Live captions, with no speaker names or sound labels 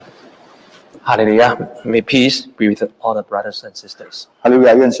Hallelujah. May peace be with all the brothers and sisters. 哈利路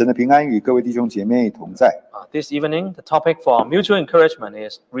亚，愿神的平安与各位弟兄姐妹同在。This evening, the topic for our mutual encouragement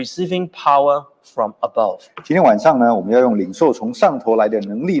is receiving power from above. 今天晚上呢，我们要用领受从上头来的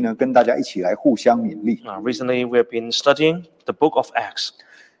能力呢，跟大家一起来互相勉励。Recently, we have been studying the book of Acts.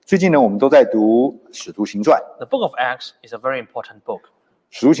 最近呢，我们都在读《使徒行传》。The book of Acts is a very important book. 《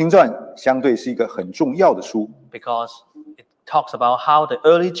使徒行传》相对是一个很重要的书， because it talks about how the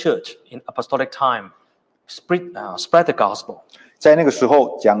early church in apostolic time spread the gospel. 在那个时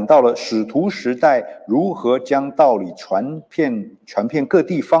候讲到了使徒时代如何将道理传遍各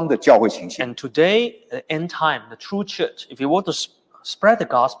地方的教会情形。 And today, the end time, the true church, if you want to spread the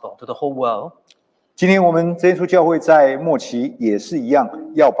gospel to the whole world, 今天我们真耶稣教会在末期也是一样，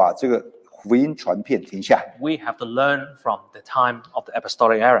要把这个福音传遍天下。 we have to learn from the time of the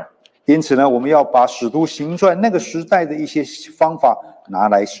apostolic era. 因此呢，我们要把使徒行传那个时代的一些方法拿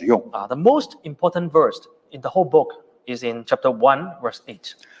来使用。The most important verse in the whole book is in chapter 1, verse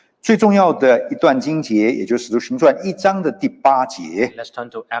 8. 最重要的一段经节，也就是使徒行传1章的第8节。 Let's turn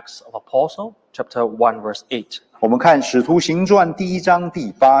to Acts of Apostle, chapter 1, verse 8. 我们看使徒行传第1章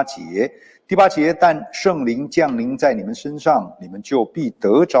第8节。第8节，但圣灵降临在你们身上，你们就必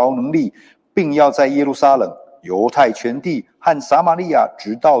得着能力，并要在耶路撒冷、犹太全地和撒玛利亚，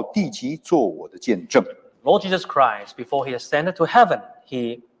直到地极，做我的见证。 Lord Jesus Christ, before he ascended to heaven,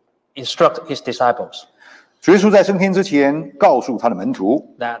 he instructed his disciples 主耶稣在升天之前，告诉他的门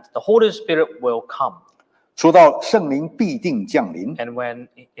徒 that the Holy Spirit will come. 说到圣灵必定降临， And when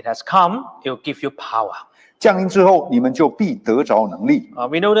it has come, it will give you power. 降临之后，你们就必得着能力。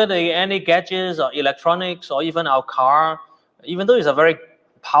 We know that any gadgets or electronics or even our car, even though it's a very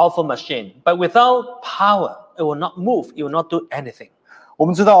powerful machine, but without power, it will not move, it will not do anything. 我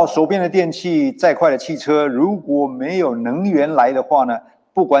们知道手边的电器，再快的汽车，如果没有能源来的话呢，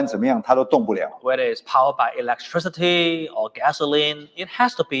不管怎么样，它都动不了。 Whether it's powered by electricity or gasoline, it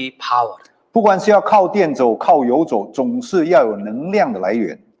has to be powered. 不管是要靠电走、靠油走，总是要有能量的来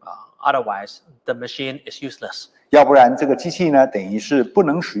源。Otherwise, the machine is useless. 要不然这个机器呢，等于是不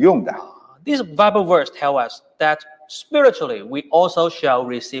能使用的。 This Bible verse tells us that spiritually we also shall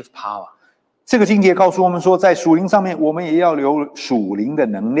receive power. 这个经节告诉我们说，在属灵上面，我们也要有属灵的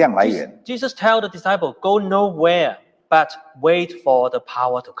能量来源。 Jesus told the disciple, go nowhere, but wait for the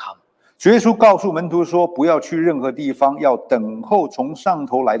power to come. 主耶稣告诉门徒说，不要去任何地方，要等候从上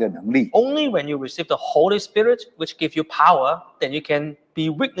头来的能力。 Only when you receive the Holy Spirit, which gives you power, then you can be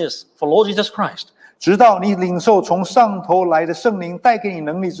witness for Lord Jesus Christ. 直到你领受从上头来的圣灵带给你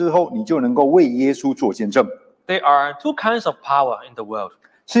能力之后，你就能够为耶稣做见证。 There are two kinds of power in the world.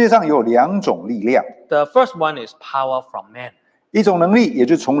 世界上有2种力量， The first one is power from man, 一种能力也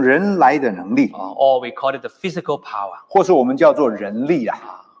就是从人来的能力， or we call it the physical power. 或是我们叫做人力啊。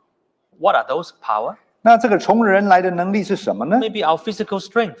 What are those power? 那这个从人来的能力是什么呢？ Maybe our physical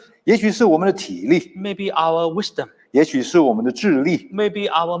strength, 也许是我们的体力， maybe our wisdom, 也许是我们的智力， maybe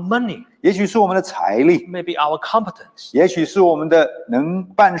our money, 也许是我们的财力， maybe our competence. 也许是我们的能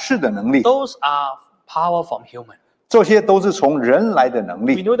办事的能力。 Those are power from human. 这些都是从人来的能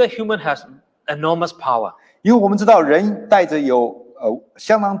We 力， know that human has enormous power. 因为我们知道人带着有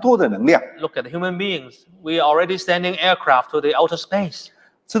相当多的能量。 Look at the human beings. We are already sending aircraft to the outer space.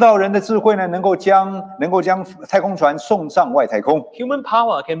 知道人的智慧呢，能够将太空船送上外太空。 Human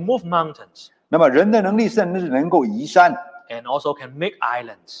power can move mountains 那么人的能力甚至能够移山， and also can make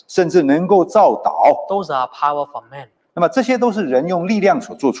islands. 甚至能够造岛。 Those are power from man. 那么这些都是人用力量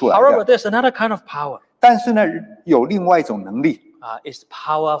所做出来 However, 的。 there's another kind of power. 但是呢，有另外一种能力， It's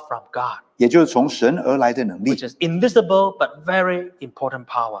power from God, 也就是从神而来的能力 which。is invisible but very important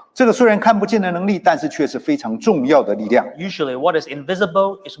power. 这个虽然看不见的能力，但是却是非常重要的力量。 Usually, what is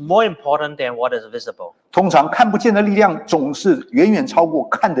invisible is more important than what is visible. 通常看不见的力量总是远远超过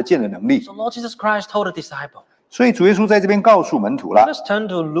看得见的能力。 So Lord Jesus Christ told the disciple. 所以主耶稣在这边告诉门徒了。 Let's turn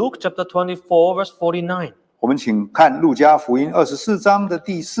to Luke chapter 24, verse 49. 我们请看路加福音24章的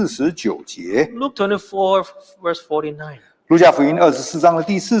第49节。 Luke 24, verse 49. 路加福音24章的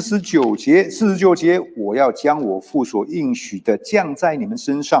第49节，我要将我父所应许的降在你们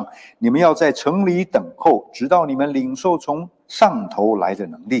身上，你们要在城里等候，直到你们领受从上头来的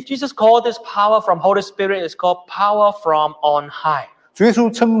能力。 Jesus called this power from Holy Spirit is called power from on high. 主耶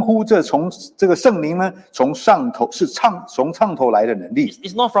稣称呼从这个圣灵呢，从上头来的能力，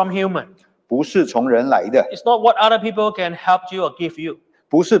 It's not from human. 不是从人来的， It's not what other people can help you or give you.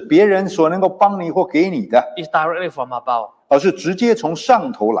 不是别人所能够帮你或给你的， It's directly from above. 而是直接从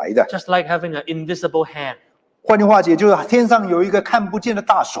上头来的。 Just like having an invisible hand. 换句话解，就是天上有一个看不见的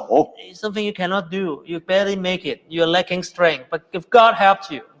大手。It's something you cannot do. You barely make it. You're lacking strength. But if God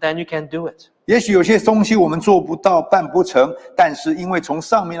helps you, then you can do it. 也许有些东西我们做不到、办不成，但是因为从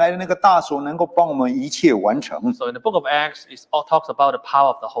上面来的那个大手能够帮我们一切完成。So in the book of Acts, it all talks about the power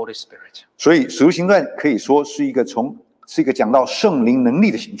of the Holy Spirit. 所以《使徒行传》可以说是一个讲到圣灵能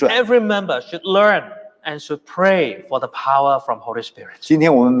力的行传。Every member should learn and should pray for the power from Holy Spirit. 今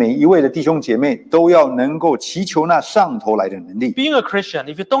天我们每一位的弟兄姐妹都要能够祈求那上头来的能力。Being a Christian,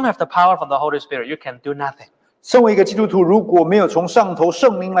 if you don't have the power from the Holy Spirit, you can do nothing. 身为一个基督徒，如果没有从上头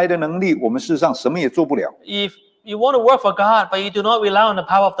圣灵来的能力，我们事实上什么也做不了。If you want to work for God, but you do not rely on the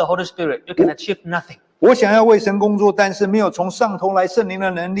power of the Holy Spirit, you can achieve nothing. 我想要为神工作，但是没有从上头来圣灵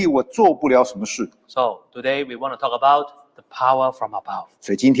的能力，我做不了什么事。So today we want to talk about the power from above.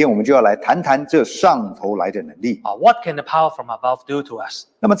 所以今天我们就要来谈谈这上头来的能力。What can the power from above do to us?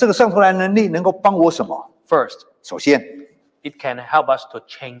 那么这个上头来的能力能够帮我什么？ First, 首先 it can help us to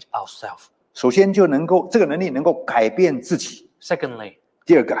change ourselves. 就能够这个能力能够改变自己。 Secondly,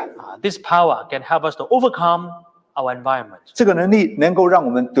 第二个， this power can help us to overcome our environment. 这个能力能够让我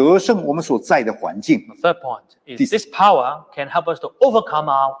们得胜我们所在的环境。 The third point is this power can help us to overcome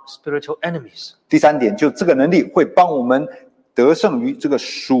our spiritual enemies. 第三点，就这个能力会帮我们得胜于这个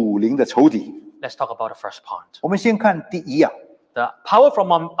属灵的仇敌。 Let's talk about the first point. 我们先看第一样， The power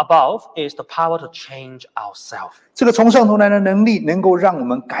from above is the power to change ourselves. 这个从上头来的能力能够让我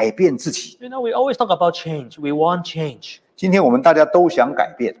们改变自己。 You know, we always talk about change. We want change. 今天我们大家都想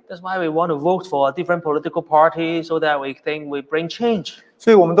改变， That's why we want to vote for a different political party so that we think we bring change.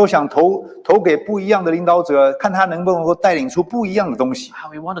 所以我们都想投给不一样的领导者，看他能不能够带领出不一样的东西。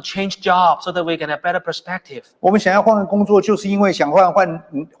 We want to change jobs so that we can have better perspective. 我们想要换个工作，就是因为想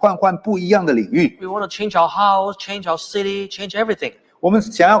换不一样的领域。 We want to change our house, change our city, change everything. 我们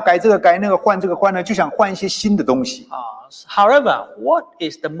想要改这个改那个，换这个换那，就想换一些新的东西。 However, what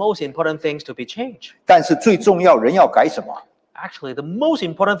is the most important things to be changed? 但是最重要，人要改什么？ Actually, the most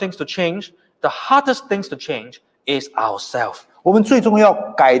important things to change, the hardest things to change is ourselves. 我们最重要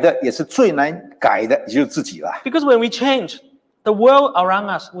改的，也是最难改的，也就是自己了。 Because when we change, the world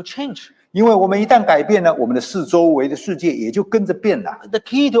around us will change. 因为我们一旦改变了，我们的周围的世界也就跟着变了。 The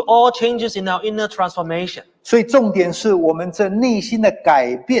key to all changes in our inner transformation. 所以重点是我们这内心的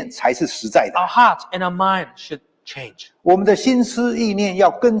改变才是实在的。 Our heart and our mind should change. 我们的心思意念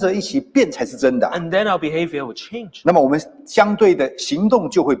要跟着一起变才是真的。 And then our behavior will change. 那么我们相对的行动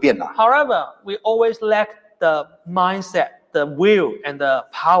就会变了。 However, we always lack the mindset, the will, and the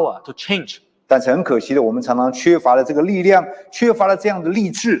power to change. 但是很可惜的，我们常常缺乏了这个力量，缺乏了这样的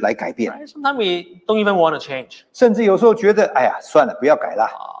励志来改变。 Right? Sometimes we don't even want to change. 甚至有时候觉得，哎呀，算了，不要改了。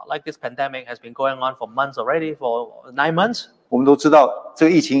 Like this pandemic has been going on for months already, for 9 months. 我们都知道，这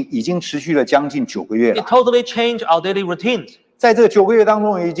个疫情已经持续了将近9个月 It 了。 totally changed our daily routines. 在这9个月当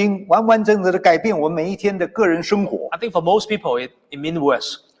中，已经完整的改变我们每一天的个人生活。 I think for most people, it means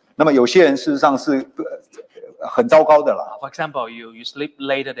worse. 那么有些人事实上是很糟糕的了。 For example, you sleep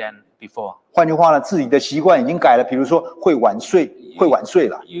later than before. 换句话呢，自己的习惯已经改了，比如说会晚睡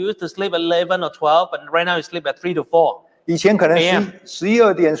了。 You used to sleep at 11 or 12, but right now you sleep at 3 to 4. 以前可能PM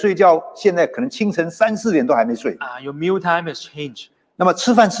 11、12点睡觉，现在可能清晨3、4点都还没睡。 Your meal time has changed. 那么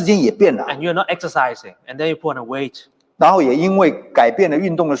吃饭时间也变了， And you're not exercising. And then you put on a weight. 然后也因为改变了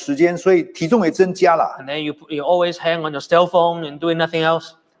运动的时间，所以体重也增加了。 And then you always hang on your cell phone and doing nothing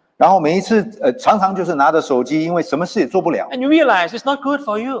else. 然后每一次常常就是拿着手机，因为什么事也做不了。 And you realize it's not good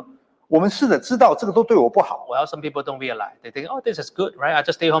for you. 我们试着知道这个都对我不好 Well, some people don't realize. They think, oh, this is good, right? I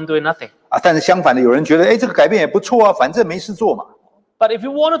just stay home doing nothing. 啊，但是相反的，有人觉得，哎，这个改变也不错啊，反正没事做嘛。 But if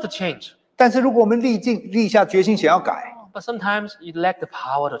you wanted to change, 但是如果我们立下决心想要改， but sometimes you lack the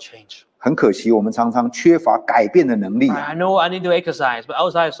power to change. 很可惜，我们常常缺乏改变的能力。 I know I need to exercise, but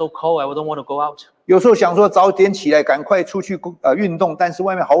outside is so cold, I don't want to go out. 有时候想说早点起来，赶快出去运动，但是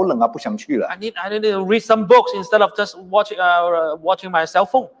外面好冷啊，不想去了。 I need to read some books instead of just watching my cell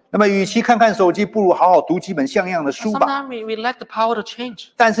phone. 那么，与其看看手机，不如好好读几本像样的书吧。 Sometimes we lack the power to change.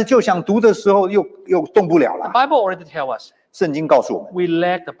 但是就想读的时候，又动不了 The 了。 Bible already tells us 圣经告诉我们， we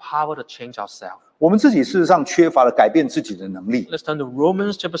lack the power to change ourselves. 我们自己事实上缺乏了改变自己的能力。 Let's turn to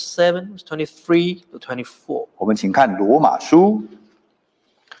Romans chapter 7, 23 to 24. 我们请看罗马书，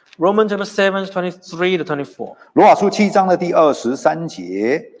 Romans chapter 7, 23 to 24. 罗马书7章的第23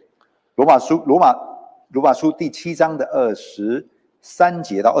节，罗马书第7章的23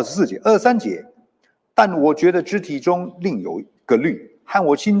节到24节，23节。但我觉得肢体中另有个律，和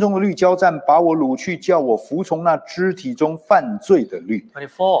我心中的律交战，把我掳去，叫我服从那肢体中犯罪的律。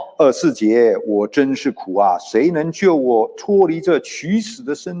24. 24节，我真是苦啊！谁能救我脱离这取死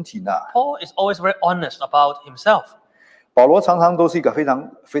的身体呢？ Paul is always very honest about himself. 保罗常常都是一个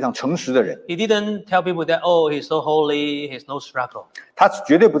非常诚实的人， He didn't tell people that, oh, he's so holy, he's no struggle. 他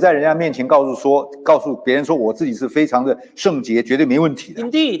绝对不在人家面前告诉别人说我自己是非常的圣洁，绝对没问题的。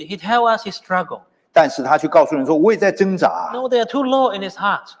 Indeed, he tells us he struggled. 但是他去告诉人说，我也在挣扎， No, there are two laws in his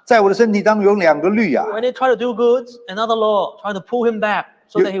heart. 在我的身体当中有2个律啊， When he try to do good, another law try to pull him back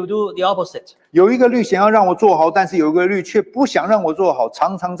so that he will do the opposite. 有一个律想要让我做好，但是有一个律却不想让我做好，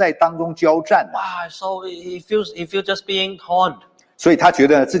常常在当中交战啊。 Wow, so he feels just being torn. 所以他觉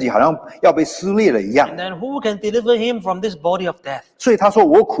得自己好像要被撕裂了一样， And then who can deliver him from this body of death? 所以他说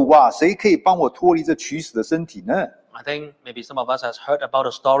我苦啊，谁可以帮我脱离这取死的身体呢？ I think maybe some of us has heard about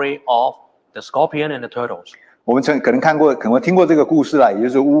the story of the scorpion and the turtles. 我们可能听过这个故事啦，也就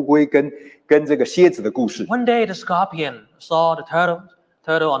是乌龟跟这个蝎子的故事。 One day the scorpion saw the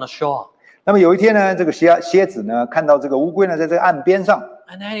turtle on the shore. 那么有一天呢，这个蝎子呢看到这个乌龟呢在这个岸边上，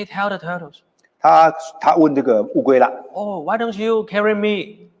 And then he tell the turtles, 他问这个乌龟啦， oh, why don't you carry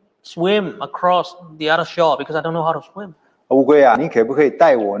me swim across the other shore because I don't know how to swim? 乌龟啊，你可不可以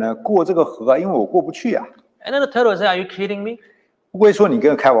带我呢过这个河啊？因为我过不去啊。 And then the turtle said, are you kidding me? 乌龟说：“你跟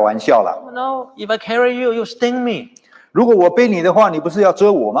我开我玩笑啦！ No, if I carry you, you sting me. 如果我背你的话，你不是要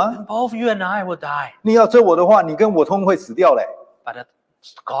蛰我吗？ Both you and I will die. 你要蛰我的话，你跟我通会死掉嘞。” But the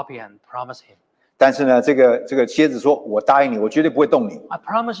scorpion promised him, 但是呢，这个蝎子说：“我答应你，我绝对不会动你。 I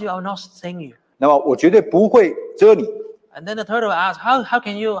promise you I will not sting you. 那么我绝对不会蛰你。” And then the turtle asked, how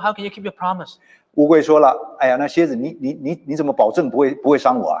can you keep your promise? 乌龟说了：“哎呀，那蝎子，你怎么保证不会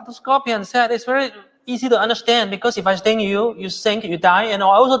伤我啊？ The scorpion said, it's very easy to understand because if I sting you, you sink, you die, and I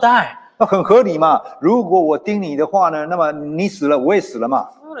also die. 那很合理嘛。如果我叮你的话呢，那么你死了，我也死了嘛。”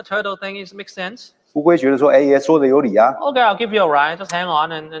 Well, the turtle thing makes sense. 乌龟觉得说：“哎，也说的有理啊。 Okay, I'll give you a ride. Just hang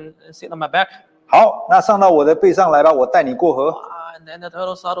on and sit on my back. 好，那上到我的背上来吧，我带你过河。” And then the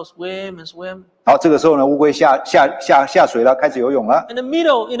turtle started to swim and swim. 好，这个时候呢，乌龟下水了，开始游泳了。 In the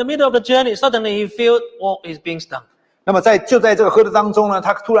middle of the journey, suddenly he felt, oh, he's being stung. 那么就在这个河的当中呢，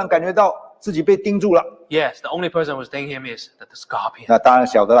他突然感觉到自己被叮住了。 Yes, the only person who sting him is the scorpion. 那当然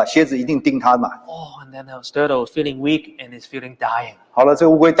晓得了，蝎子一定叮他嘛。 Oh, and then the turtle is feeling weak and is feeling dying. 好了，这个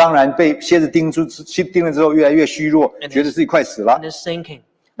乌龟当然被蝎子叮了之后越来越虚弱， And 觉得自己快死了 And，is sinking.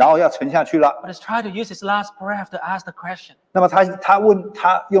 然后要沉下去了。 But he's trying to use his last breath to ask the question. 那么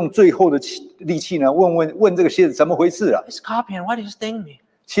他用最后的力气呢，问这个蝎子怎么回事啊？ Hey, scorpion, why did you sting me?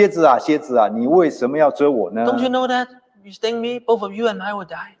 蝎子啊，你为什么要蛰我呢？ Don't you know that you sting me, both of you and I will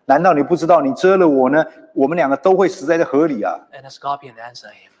die? 难道你不知道你蛰了我呢，我们2个都会死在这河里啊？ And the scorpion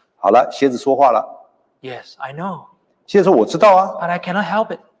answered him, 好了，蝎子说话了。 yes, I know, 蝎子说：“我知道啊， but I cannot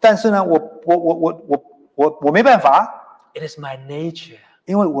help it. 但是呢，我没办法， It is my nature.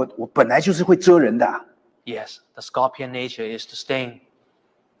 因为我本来就是会蛰人的啊。” Yes, the scorpion nature is to sting.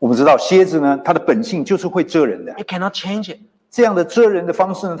 我们知道蝎子呢，它的本性就是会蛰人的。 It cannot change it. 这样的蛰人的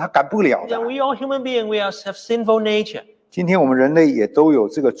方式呢，它改不了的 Yeah,。we all human beings, we have sinful nature. 今天我们人类也都有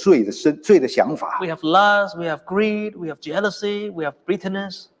这个罪的想法， We have lust, we have greed, we have jealousy, we have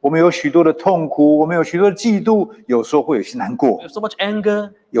bitterness, 我们有许多的痛苦，我们有许多的嫉妒，有时候会有些难过 we，have so much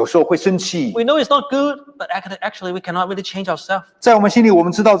anger. 有时候会生气。 We know it's not good, but actually we cannot really change ourselves. 在我们心里，我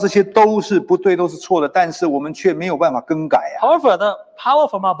们知道这些都是不对，都是错的，但是我们却没有办法更改啊。 However, the power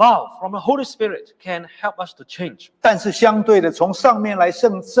from above, from the Holy Spirit, can help us to change 但是相对的，从上面来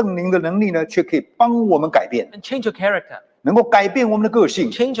圣灵的能力呢，却可以帮我们改变， and change your character, 能够改变我们的个性，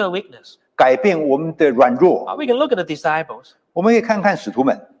 change your weakness. 改变我们的软弱。 We can look at the disciples. 我们可以看看使徒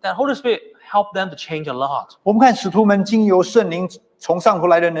们， That Holy Spirit helped them to change a lot. 我们看使徒们经由圣灵从上头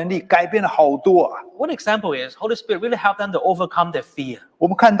来的能力，改变了好多啊。 One example is Holy Spirit really helped them to overcome their fear. 我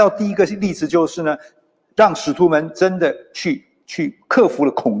们看到第一个例子就是呢，让使徒们真的去克服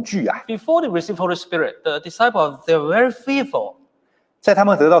了恐惧啊。 Before they received Holy Spirit, the disciples, they were very fearful. 在他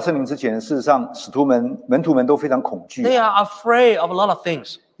们得到圣灵之前，事实上门徒们都非常恐惧， They are afraid of a lot of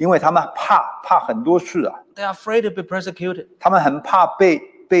things. 因为他们怕很多事啊， They are afraid to be persecuted. 他们很怕被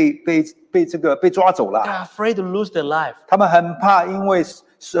抓走 They 了， are afraid to lose their life. 他们很怕因为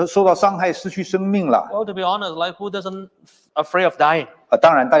受到伤害失去生命了。 Well, to be honest, like who doesn't afraid of dying?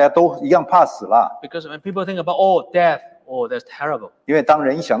 当然大家都一样怕死了， Because when people think about, oh, death, oh, that's terrible. 因为当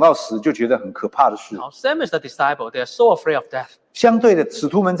人一想到死，就觉得很可怕的事。 Now, same as the disciple, they are so afraid of death. 相对的，使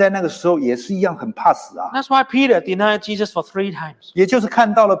徒们在那个时候也是一样很怕死啊。 That's why Peter denied Jesus for 3 times. 也就是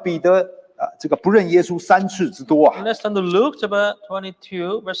看到了彼得这个不认耶稣3次之多啊。 Let's turn to Luke chapter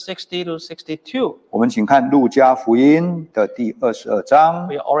 22, verse 60 to 62. 我们请看路加福音的第22章，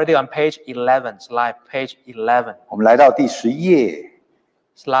 We are already on page 11, slide page 11. 我们来到第11页。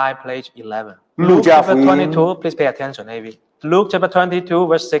 Slide page 11. 路 Luke 加 chapter 福音 22, please pay attention, AV. Luke chapter 22,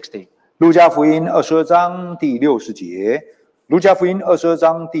 verse 60. 路加福音22章第60节。路加福音22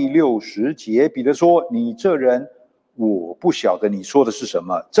章第60节，彼得说：“你这人，我不晓得你说的是什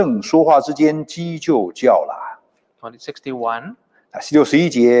么。”正说话之间，鸡就叫了。 61. 61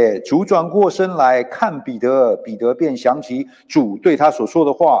节，主转过身来看彼得，彼得便想起主对他所说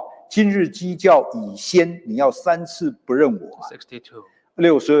的话：“今日鸡叫以先，你要3次不认我。” 62.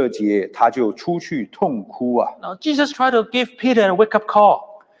 62节，他就出去痛哭啊。 Now, Jesus tried to give Peter a wake-up call.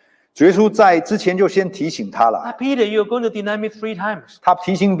 主耶稣在之前就先提醒他了， Now, Peter, you're going to deny me 3 times. 他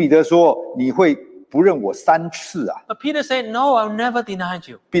提醒彼得说：“你会不认我3次啊。” But Peter said, no, I'll never deny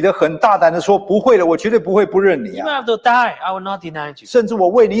you. 彼得很大胆的说：“不会的，我绝对不会不认你 Even 啊！ if I have to die, I will not deny you. 甚至我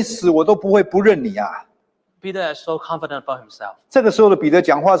为你死，我都不会不认你啊！” Peter is so confident about himself. 这个时候的彼得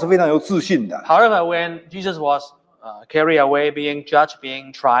讲话是非常有自信的。 However, when Jesus was carried away, being judged,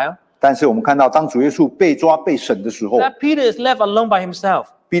 being tried, 但是我们看到，当主耶稣被抓被审的时候， that Peter is left alone by himself.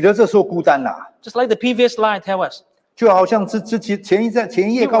 彼得这时候孤单了， Just like the previous slide tells us. 就好像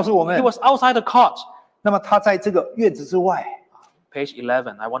前一页告诉我 He 们， was outside the court. 那么他在这个院子之外。 Page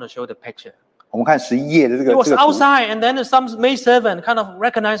 11, I want to show the picture. 我们看11页的这 He 个 was 这个图， outside, and then some maidservant kind of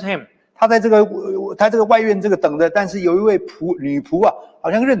recognized him. 他在这个外院这个等的，但是有一位女仆啊，好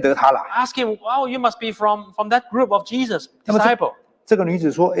像认得他了。 Ask him, wow, you must be from that group of Jesus' 那么 disciple. 这个女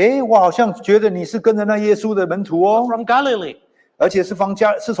子说：“诶，我好像觉得你是跟着那耶稣的门徒哦， From Galilee. 而且是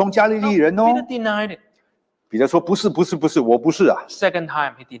从加利利人哦。 Peter denied it. ”彼得说：“不是，我不是啊。 Second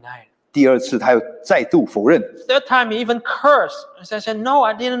time, he denied it. ”第2次他又再度否认。 Third time, he even cursed. He said, no,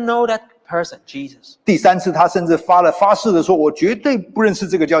 I didn't know that person, Jesus. 第3次他甚至发誓的说：“我绝对不认识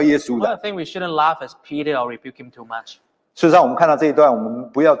这个叫耶稣 One 的。 thing we shouldn't laugh at Peter or rebuke him too much. ”事实上，我们看到这一段，我们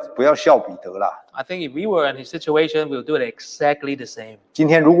不要笑彼得啦。 I think if we were in his situation, we would do it exactly the same, 今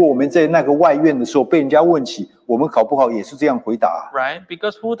天如果我们在那个外院的时候被人家问起，我们搞不好也是这样回答， right?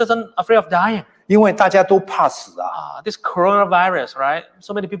 Because who doesn't afraid of dying? 因为大家都怕死啊。 This coronavirus, right?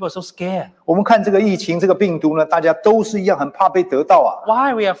 So many people are so scared. 我们看这个疫情这个病毒呢，大家都是一样很怕被得到啊。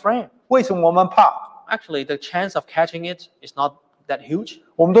 Why are we afraid? 为什么我们怕？ Actually, the chance of catching it is not that huge.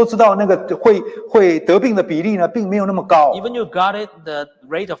 我们都知道那个会得病的比例呢，并没有那么高， Even you got it, the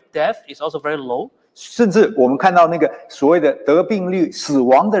rate of death is also very low. 甚至我们看到那个所谓的得病率、死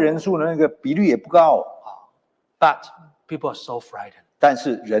亡的人数呢，那个比率也不高。 But people are so frightened. 但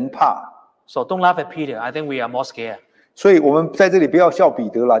是人怕， So don't laugh at Peter. I think we are more scared. 所以我们在这里不要笑彼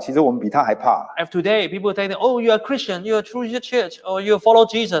得啦，其实我们比他还怕。 If today people think, oh, you're a Christian, you're true to the church, or you follow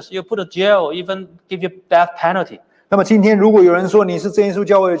Jesus, you're put to jail, even give you death penalty. 那么今天如果有人说你是真耶稣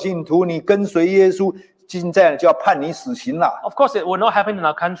教会的信徒，你跟随耶稣，现在就要判你死刑了。 Of course, it will not happen in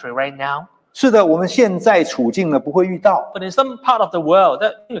our country right now. 是的，我们现在处境呢不会遇到， But in some part of the world,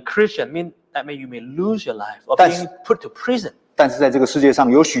 that being a Christian means that you may lose your life or That's- being put to prison. 但是在这个世界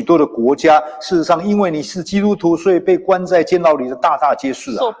上有许多的国家，事实上因为你是基督徒，所以被关在监牢里的大大皆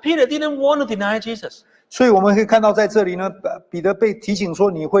是啊。 So Peter didn't want to deny Jesus, 所以我们可以看到在这里呢，彼得被提醒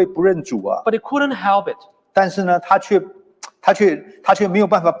说你会不认主啊， but he couldn't help it. 但是呢，他却没有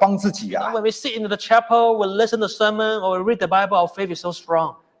办法帮自己啊。 When we sit into the chapel, we listen to sermon, or we read the Bible, our faith is so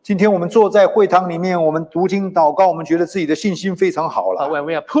strong. 今天我们坐在会堂里面，我们读经祷告，我们觉得自己的信心非常好 But 了。 when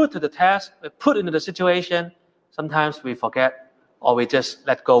we are put to the test, we're put into the situation, sometimes we forget or we just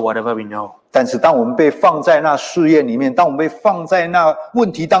let go whatever we know. 但是当我们被放在那试验里面，当我们被放在那问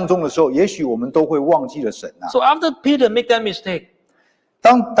题当中的时候，也许我们都会忘记了神啊。 So after Peter made that mistake,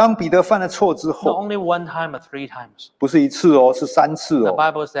 当彼得犯了错之 not 后， only one time but 3 times, 不是1次哦，是3次 the 哦。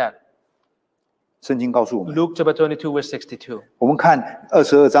 Bible said, 圣经告诉我们， Luke chapter 22, verse 62. 我们看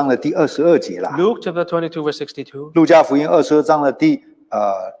22章的第22节啦， Luke chapter 22, verse 62. 路加福音22章的第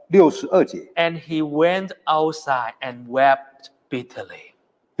62节。 And he went outside and wept bitterly.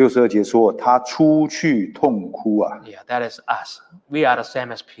 62节说他出去痛哭啊。 Yeah, that is us. We are the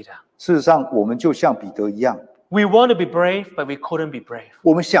same as Peter. 事实上，我们就像彼得一样， We want to be brave, but we couldn't be brave.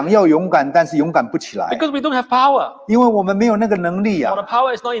 我们想要勇敢，但是勇敢不起来， Because we don't have power. 因为我们没有那个能力 Or 啊， the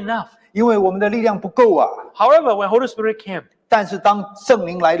power is not enough. 因为我们的力量不够啊。 However, when Holy Spirit came, 但是当圣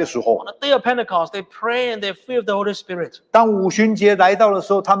灵来的时候 on，the day of Pentecost, they pray and they feel the Holy Spirit. 当五旬节来到的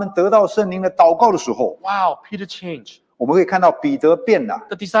时候，他们得到圣灵的祷告的时候， Wow, Peter changed. 我们可以看到彼得变了，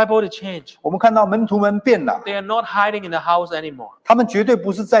 The disciple they changed. 我们看到门徒们变了， They are not hiding in the house anymore. 他们绝对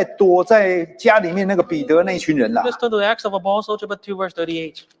不是躲在家里面那个彼得那群人啦。 Let's turn to the Acts of Apostles, chapter 2, verse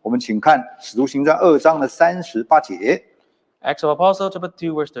 38. 我们请看使徒行传2章的38节。 Acts of Apostles, chapter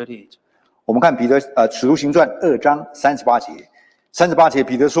 2, verse 38. 我们看使徒行传2章38节。38节，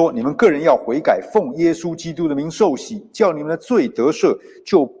彼得说：“你们个人要悔改，奉耶稣基督的名受洗，叫你们的罪得赦，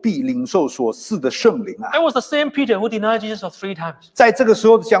就必领受所赐的圣灵啊。” That was the same Peter who denied Jesus 3 times. 在这个时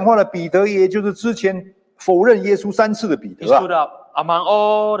候讲话的彼得，也就是之前否认耶稣3次的彼 He 得啊。 stood up among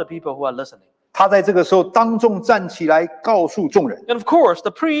all the people who are listening. 他在这个时候当众站起来，告诉众人。 And of course,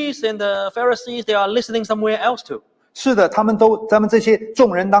 the priests and the Pharisees, they are listening somewhere else too. 是的，他们这些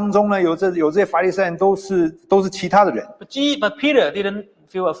众人当中呢，有这些法利赛人都是其他的人。But Peter didn't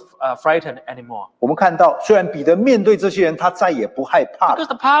feel frightened anymore. 我们看到，虽然彼得面对这些人，他再也不害怕了， Because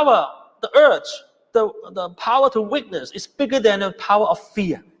the power, the urge, the power to witness is bigger than the power of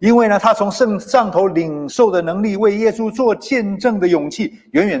fear. 因为呢，他从上头领受的能力，为耶稣做见证的勇气，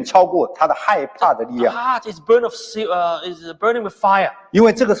远远超过他的害怕的力 The 量。 heart is burning with fire. 因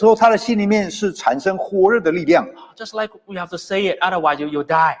为这个时候，他的心里面是产生火热的力量。 Just like we have to say it, otherwise you'll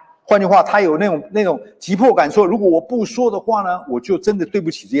die. 换句话，他有那种急迫感，说如果我不说的话呢，我就真的对不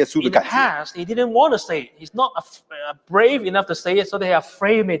起耶稣的 In the 感觉。 past, he didn't want to say it. He's not brave enough to say it, so they are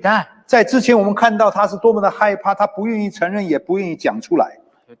afraid he may die. 在之前，我们看到他是多么的害怕，他不愿意承认，也不愿意讲出来，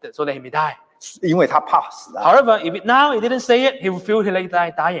 So that he may die. 因为他怕死啊。 However, now he didn't say it, he will feel like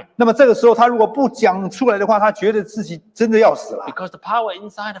dying. 那么这个时候，他如果不讲出来的话，他觉得自己真的要死了。 Because the power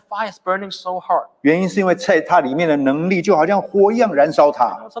inside the fire is burning so hard. 原因是因为在他里面的能力就好像火一样燃烧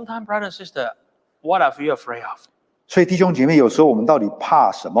他。 Sometimes, brother and sister, what are you afraid of? 所以弟兄姐妹，有时候我们到底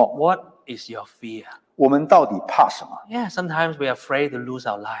怕什么？ What is your fear? 我们到底怕什么？ Yeah, sometimes we are afraid to lose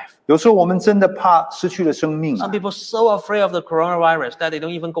our life. 有时候我们真的怕失去了生命啊 Some！people so afraid of the coronavirus that they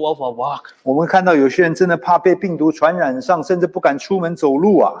don't even go out for a walk. 我们看到有些人真的怕被病毒传染上，甚至不敢出门走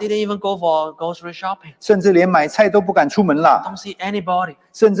路啊， They didn't even go for grocery shopping. 甚至连买菜都不敢出门啦， Don't see anybody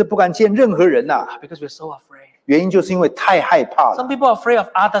甚至不敢见任何人呐。 because we're so afraid. 原因就是因为太害怕了。 Some people are afraid of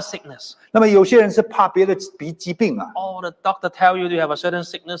other sickness. 那么有些人是怕别的疾病啊。 Oh, the doctor tell you you have a certain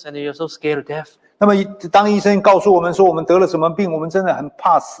sickness and you're so scared to death. 那么当医生告诉我们说我们得了什么病，我们真的很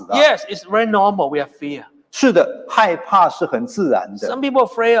怕死啊。 Yes, it's very normal. We have fear. 是的，害怕是很自然的。 Some people are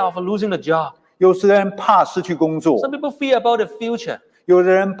afraid of losing the job. 有些人怕失去工作， Some people fear about the future 有的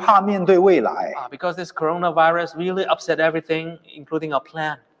人怕面对未来。 because this coronavirus really upset everything, including our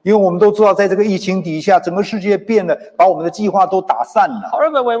plan. 因为我们都知道，在这个疫情底下，整个世界变了，把我们的计划都打散了。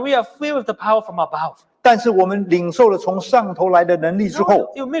 However, when we are filled with the power from above, 但是我们领受了从上头来的能力之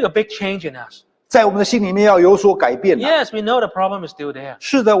后， it will make a big change in us. 在我们的心里面要有所改变了。 Yes, we know the problem is still there.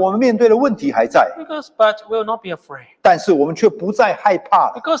 是的，我们面对的问题还在， But we will not be afraid. 但是我们却不再害怕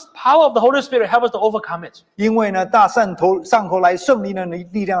了。 Because power of the Holy Spirit helps us to overcome it. 因为呢，上头来圣灵的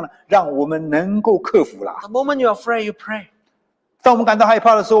力量呢，让我们能够克服啦。 The moment you're afraid, you pray. 当我们感到害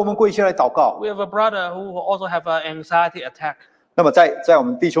怕的时候，我们跪下来祷告。 We have a brother who also have an anxiety attack. 那么在我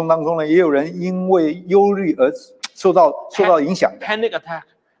们弟兄当中呢，也有人因为忧虑而受到影响的， Panic attack.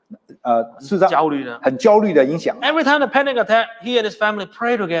 是这样，焦虑的。很焦虑的影响。 Every time the panic attack, he and his family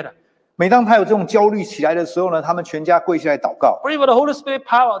pray together. 每当他有这种焦虑起来的时候呢，他们全家跪下来祷告。 Pray for the Holy Spirit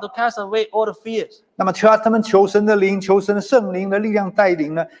power to cast away all the fears. 那么他们求神的灵，求神的圣灵的力量带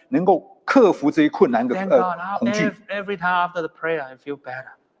领呢，能够克服这些困难的 Thank God. Now 恐惧。 every time after the prayer, I feel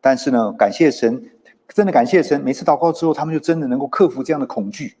better. 但是呢，感谢神，真的感谢神，每次祷告之后，他们就真的能够克服这样的恐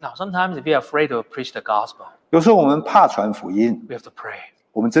惧。 Now, sometimes if we are afraid to preach the gospel, 有时候我们怕传福音， we have to pray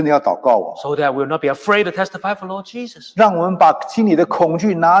我们真的要祷告哦， so that we will not be afraid to testify for Lord Jesus. 让我们把心里的恐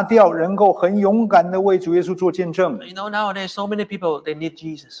惧拿掉，能够很勇敢的为主耶稣做见证。 You know, nowadays, so many people, they need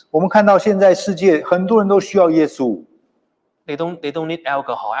Jesus. 我们看到现在世界很多人都需要耶稣， They don't need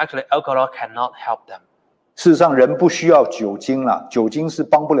alcohol. Actually, alcohol cannot help them. 事实上人不需要酒精啦，酒精是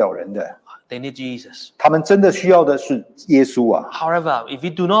帮不了人的， They need Jesus. 他们真的需要的是耶稣啊。 However, if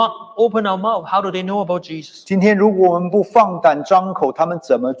we do not open our mouth, how do they know about Jesus? 今天如果我们不放胆张口，他们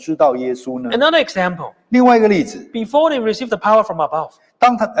怎么知道耶稣呢？ Another example, 另外一个例子， before they receive the power from above,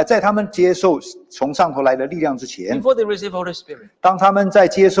 在他们接受从上头来的力量之前， before they receive Holy Spirit, 当他们在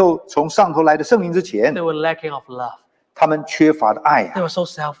接受从上头来的圣灵之前 they，were lacking of love. 他们缺乏的爱 They 啊， were so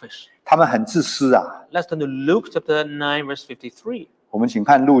selfish. 他们很自私啊。 Let's turn to Luke chapter 9, verse 53. 我们请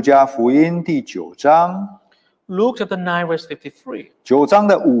看路加福音第9章 Luke chapter 9, verse 53. ，9章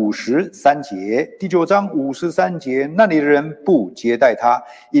的53节，第9章53节，那里的人不接待他，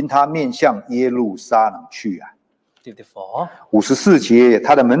因他面向耶路撒冷去啊。 54. 54节，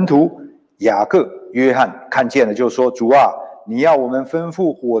他的门徒雅各、约翰看见了，就说：“主啊，你要我们吩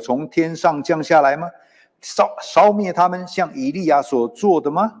咐火从天上降下来吗？烧灭他们，像以利亚所做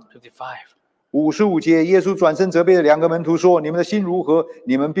的吗？”55节，耶稣转身责备了2个门徒说：“你们的心如何？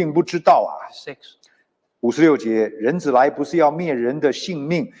你们并不知道啊。”56节，人子来不是要灭人的性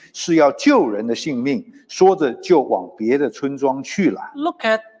命，是要救人的性命。说着就往别的村庄去了。Look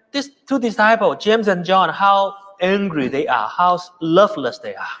at these two disciples, James and John, how angry they are, how loveless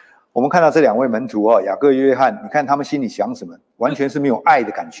they are. 我们看到这2位门徒雅各、约翰，你看他们心里想什么？完全是没有爱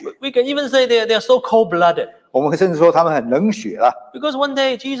的感觉。We can even say they are so cold-blooded. 我们甚至说他们很冷血了。Because one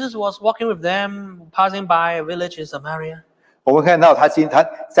day Jesus was walking with them, passing by a village in Samaria. 我们看到他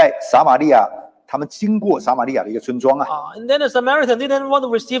在撒玛利亚，他们经过撒玛利亚的一个村庄啊。And then the Samaritan didn't want to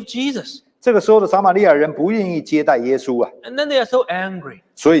receive Jesus. 这个时候的撒玛利亚人不愿意接待耶稣啊。And then they are so angry.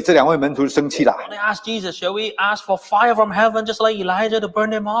 所以这2位门徒生气了。They asked Jesus, "Shall we ask for fire from heaven, just like Elijah, to burn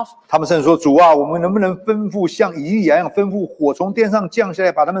them off?" 他们甚至说：“主啊，我们能不能吩咐像以利亚一样，吩咐火从天上降下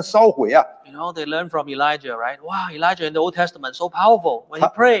来，把他们烧毁啊？” You know, they learned from Elijah, right? Wow, Elijah in the Old Testament so powerful. When he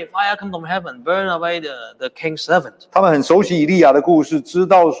prayed, fire come from heaven, burn away the king's servant. 他们很熟悉以利亚的故事，知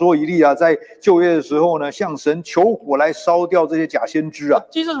道说以利亚在旧约的时候呢，向神求火来烧掉这些假先知啊。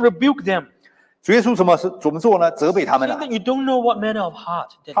Jesus rebuked them. 主耶稣怎么做呢？责备他们啊。You don't know what manner of heart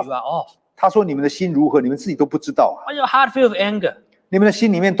that you are of. 他说：“你们的心如何？你们自己都不知道啊。Are your heart filled with anger? 你们的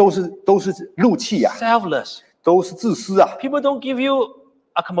心里面都是怒气啊， Selfless. 都是自私啊。People don't give you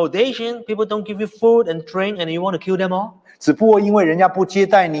accommodation. People don't give you food and drink, and you want to kill them all. 只不过因为人家不接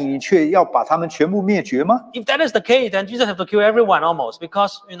待你，你却要把他们全部灭绝吗？ If that is the case, then Jesus have to kill everyone almost,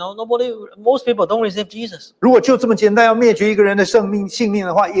 because most people don't receive Jesus. 如果就这么简单要灭绝一个人的性命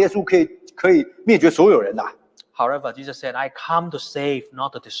的话，耶稣可以灭绝所有人啊。However, Jesus said, "I come to save,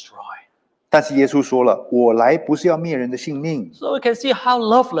 not to destroy." 但是耶稣说了：“我来不是要灭人的性命。” So we can see how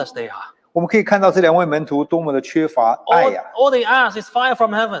loveless they are. 我们可以看到这2位门徒多么的缺乏爱呀。All they ask is fire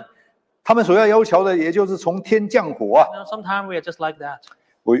from heaven. 他们所要求的，也就是从天降火啊。Sometimes we are just like that.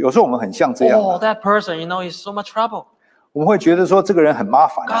 有时候我们很像这样。Oh, that person, is so much trouble. 我们会觉得说这个人很麻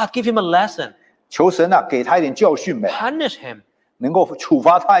烦啊。God, give him a lesson. 求神啊，给他一点教训呗。Punish him. 能够处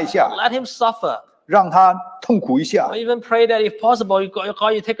罚他一下。Let him suffer. 让他痛苦一下。Or even pray that if possible,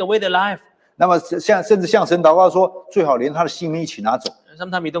 God, you take away their life. 那么甚至向神祷告说，最好连他的性命一起拿走。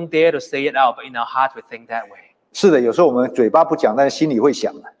Sometimes we don't dare to say it out, but in our heart we think that way. 是的，有时候我们嘴巴不讲，但是心里会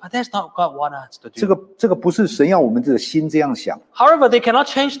想的。But that's not God want us to do. 这个不是神要我们的心这样想。However, they cannot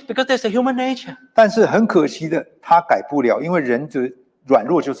change because there's a human nature. 但是很可惜的，他改不了，因为人的软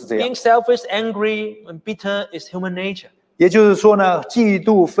弱就是这样。Being selfish, angry, and bitter is human nature. 也就是说呢，嫉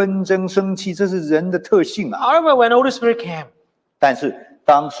妒、纷争、生气，这是人的特性啊。However, when the Holy Spirit came, 但是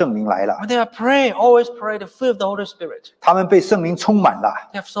当圣灵来了， when they are praying, always pray the fruit of the Holy Spirit. 他们被圣灵充满了，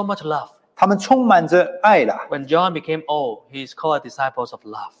 They have so much love. 他们充满着爱了。When John became old, he is called disciples of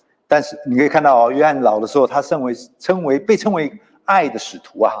love. 但是你可以看到约翰老的时候，他被称为爱的使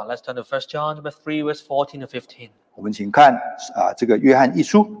徒啊。Let's turn to 1 John chapter 3, verse 14 to 15. 我们请看这个约翰一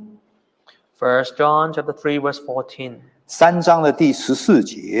书1 John chapter 3, verse 14. 3章的第14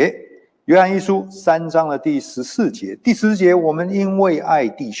节。约翰一书3章的第14节。第14节，我们因为爱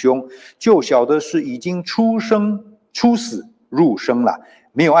弟兄，就晓得是已经出死入生了。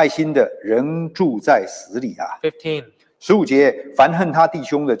没有爱心的，仍住在死里啊。15节，凡恨他弟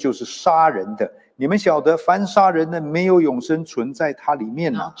兄的，就是杀人的。你们晓得，凡杀人的，没有永生存在他里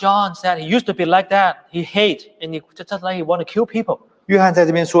面啊。John said he used to be like that. He hate and he just like he want to kill people. 约翰在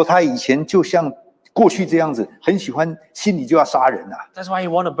这边说，他以前就像过去这样子，很喜欢心里就要杀人啊。That's why he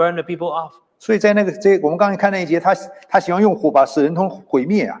want to burn the people off. 所以在我们刚才看那一节，他喜欢用火把死人通毁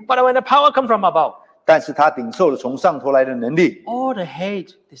灭啊。But when the power come from above, 但是他领受了从上头来的能力， all the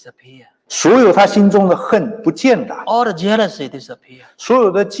hate disappear. 所有他心中的恨不见了， All the jealousy disappear. 所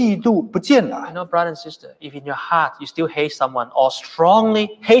有的嫉妒不见了。Brother and sister, if in your heart you still hate someone or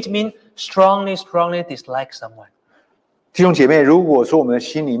hate means strongly dislike someone. 弟兄姐妹，如果说我们的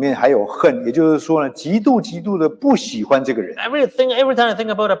心里面还有恨，也就是说呢，极度的不喜欢这个人。Every time you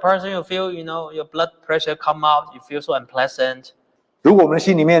think about a person, you feel, your blood pressure come out, you feel so unpleasant. 如果我们的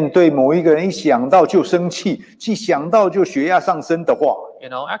心里面对某一个人一想到就生气，一想到就血压上升的话，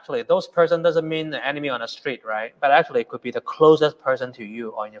 actually, those person doesn't mean the enemy on the street, right? But actually, it could be the closest person to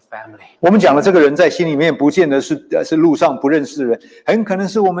you or in your family. 我们讲的这个人在心里面，不见得是路上不认识的人，很可能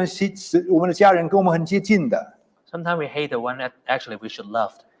是我们的家人跟我们很接近的。Sometimes we hate the one that actually we should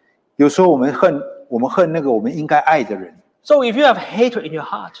love. 有时候我们恨那个我们应该爱的人。So if you have hatred in your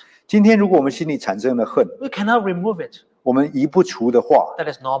heart, 今天如果我们心里产生了恨， we cannot remove it. 我们移不除的话，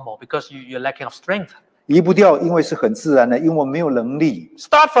 That is normal because you're lacking of strength. 移不掉，因为是很自然的，因为我们没有能力。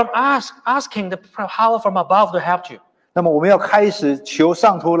Start from asking the power from above to help you. 那么我们要开始求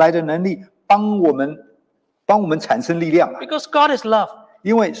上头来的能力帮我们产生力量， Because God is love.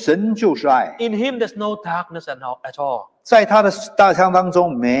 因为神就是爱， In Him there's no darkness at all. 在他的大枪当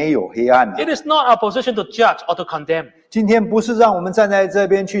中没有黑暗。 It is not our position to judge or to condemn. 今天不是让我们站在这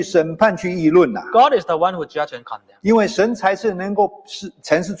边去审判、去议论呐， God is the one who judges and condemns. 因为神才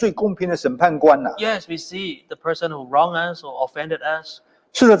是最公平的审判官呐。 Yes, we see the person who wronged us or offended us.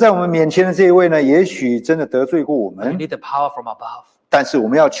 是的，在我们面前的这一位呢，也许真的得罪过我 We 们， need the power from above 但是我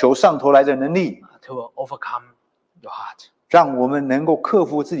们要求上头来的能力， to overcome your heart. 让我们能够克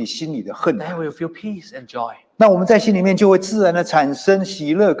服自己心里的恨。 Then we will feel peace and joy. 那我们在心里面就会自然的产生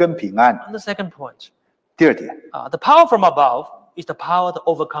喜乐跟平安。 And the second point, 第二点， the power from above is the power to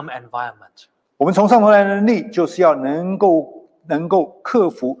overcome environment. 我们从上头来的能力，就是要能够克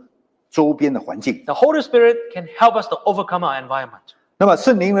服周边的环境。 The Holy Spirit can help us to overcome our environment. 那么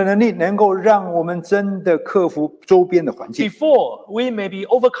圣灵的能力能够让我们真的克服周边的环境。 Before, we may be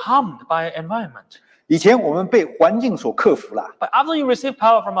overcome by environment. 以前我们被环境所克服了， But after you receive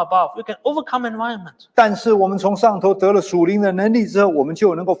power from above, you can overcome environment. 但是我们从上头得了属灵的能力之后，我们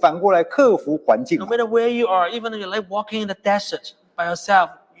就能够反过来克服环境 No 了。 matter where you are, even if you're like walking in the desert by yourself,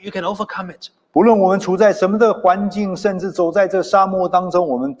 you can overcome it. 不论我们处在什么的环境，甚至走在这沙漠当中，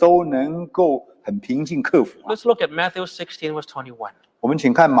我们都能够很平静克服。 Let's look at Matthew 16, verse 21. 我们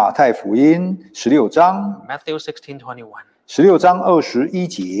请看马太福音16章 Matthew 16:21. 16章21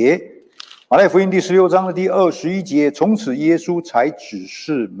节。马太福音第16章的第21节，从此耶稣才指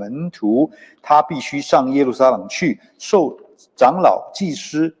示门徒，他必须上耶路撒冷去，受长老、祭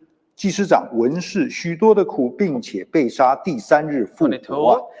司长、文士许多的苦，并且被杀，第3日复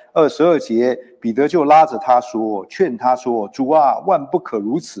活。22节，彼得就拉着他说，劝他说：“主啊，万不可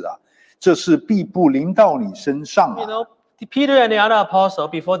如此啊！这事必不临到你身上啊。” You know, Peter and the other apostle,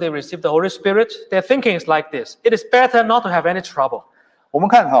 before they received the Holy Spirit, their thinking is like this. It is better not to have any trouble. 我们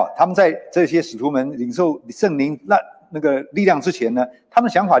看他们在这些使徒们领受圣灵那个力量之前呢，他们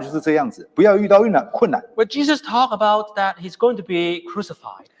的想法就是这样子，不要遇到困难。 When Jesus talked about that he's going to be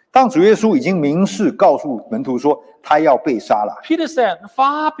crucified, 当主耶稣已经明示告诉门徒说他要被杀了， Peter said,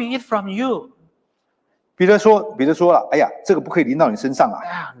 "Far be it from you." 彼得说了，哎呀，这个不可以临到你身上啊，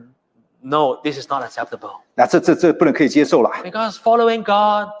 No, this is not acceptable. 那这不能可以接受了。 Because following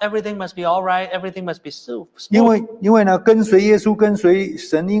God, everything must be all right, everything must be smooth. 因为呢，跟随耶稣、跟随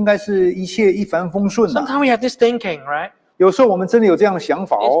神，应该是一切一帆风顺的。 Sometimes we have this thinking, right? 有时候我们真的有这样的想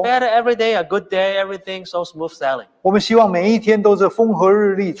法 It's 哦， better every day, a good day, everything so smooth sailing. 我们希望每一天都是风和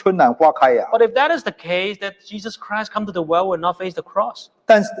日丽、春暖花开呀。 But if that is the case, that Jesus Christ come to the world will not face the cross.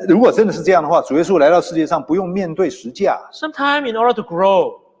 但是如果真的是这样的话，主耶稣来到世界上不用面对十架， Sometimes in order to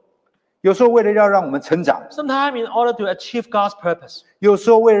grow, 有时候为了要让我们成长， sometimes in order to achieve God's purpose, 有时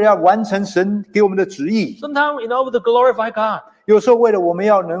候为了要完成神给我们的旨意， sometimes in order to glorify God. 有时候为了我们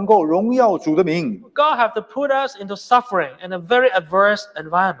要能够荣耀主的名， God have to put us into suffering in a very adverse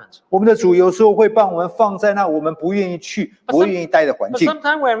environment. 我们的主有时候会把我们放在那我们不愿意去、不愿意待的环 But 境。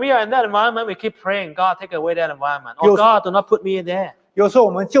 sometimes when we are in that environment, we keep praying, God, take away that environment. Or Yes. God, do not put me in there. 有时候我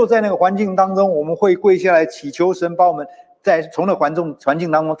们就在那个环境当中，我们会跪下来祈求神把我们从那环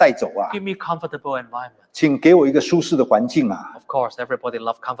境当中带走啊， Give me comfortable environment. 请给我一个舒适的环境啊。 Of course, everybody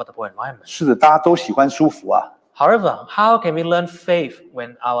loves comfortable environment. 是的，大家都喜欢舒服啊。 However, how can we learn faith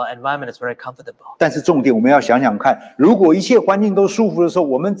when our environment is very comfortable? 但是重点我们要想想看，如果一切环境都舒服的时候，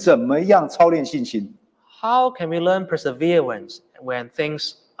我们怎么样操练信心？ How can we learn perseverance when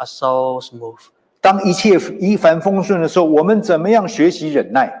things are so smooth? 当一切一帆风顺的时候，我们怎么样学习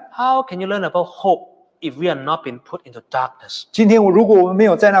忍耐？ How can you learn about hope if we are not being put into darkness? 今天如果我们没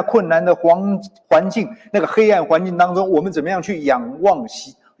有在那困难的环境、那个黑暗环境当中，我们怎么样去仰望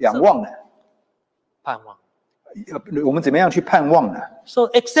呢？盼望。我们怎么样去盼望呢？ So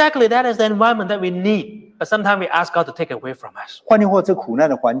exactly that is the environment that we need. But sometimes we ask God to take away from us. 换句话说，这苦难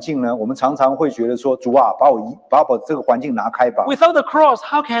的环境呢，我们常常会觉得说：“主啊，把我这个环境拿开吧。” Without the cross,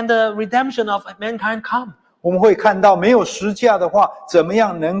 how can the redemption of mankind come? 我们会看到，没有十架的话，怎么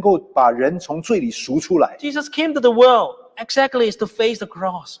样能够把人从罪里赎出来？ Jesus came to the world exactly is to face the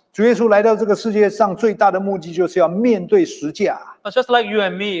cross. 主耶稣来到这个世界上，最大的目的就是要面对十架。 But just like you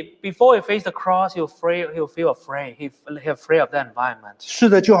and me, before he faced the cross, he'll feel afraid. He'll afraid of that environment. 是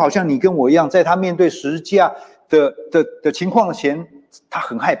的，就好像你跟我一样，在他面对十架的情况前，他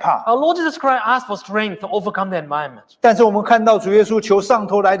很害怕。 Our Lord Jesus Christ asked for strength to overcome the environment. 但是我们看到主耶稣求上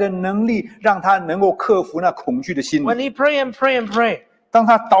头来的能力，让他能够克服那恐惧的心 When 理。 he prayed and prayed and prayed, 当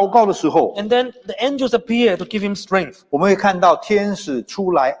他祷告的时候， And then the angels appear to give him strength. 我们会看到天使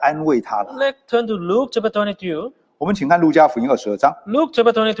出来安慰他了。 Let's turn to Luke chapter 22. 我们请看路加福音22章 Luke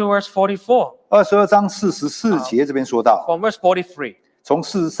chapter 22 verse 44. ，22章44节这边说到， From verse 43. 从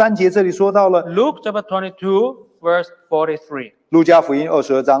43节这里说到了 Luke chapter 22 verse 43. 路加福音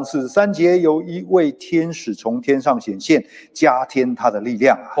22章43节，有一位天使从天上显现，加添他的力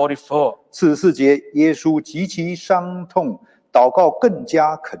量。 44. 44节，耶稣极其伤痛，祷告更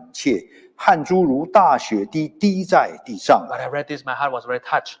加恳切，汗珠如大雪滴滴在地上。 When I read this, my heart was very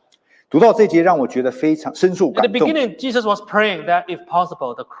touched. 读到这节，让我觉得非常深受 At the 感动。 beginning, Jesus was praying that if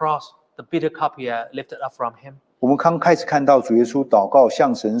possible, the cross, the bitter cup here lifted up from him. 我们刚开始看到主耶稣祷告，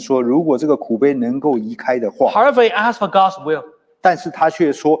向神说，如果这个苦杯能够移开的话， However, he asked for God's will. 但是他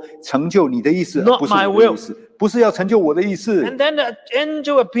却说，成就你的意思， Not 不是 my 我的意思，不是要成就我的意思。 And then the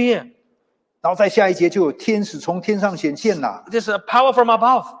angel appeared. 然后在下一节就有天使从天上显现啦， There's a power from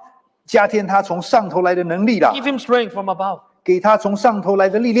above. 加添他从上头来的能力啦， Give him strength from above. 给他从上头来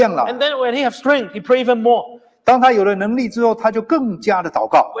的力量啦。 And then when he have strength, he pray even more. 当他有了能力之后，他就更加的祷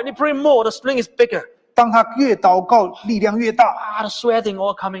告。 When he pray more, the strength is bigger. 当他越祷告，力量越大。 The sweating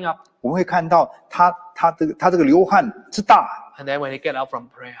all coming up. 我们会看到他这个流汗之大。 And then when he get out from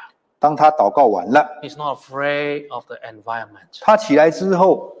prayer, 当他祷告完了， he's not afraid of the environment. 他起来之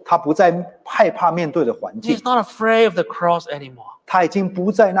后，他不再害怕面对的环境， He's not afraid of the cross anymore. 他已经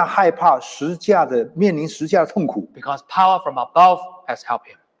不再那害怕面临十架的痛苦， Because power from above has helped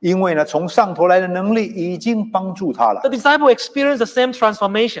him. 因为呢，从上头来的能力已经帮助他了 The。disciple experienced the same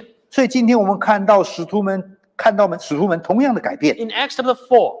transformation. 所以今天我们看到使徒们同样的改变， In Acts chapter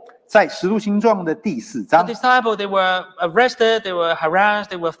 4, 在使徒行状的第4 the 章， disciples, they were arrested, they were harassed,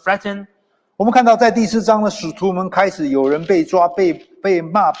 they were threatened. 我们看到在第4章的使徒们开始有人被抓、被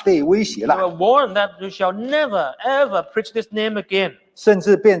骂、被威胁 They were 了， warned that you shall never, ever preach this name again. 甚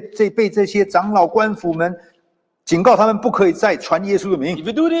至被这些长老官府们警告他们不可以再传耶稣的名。 If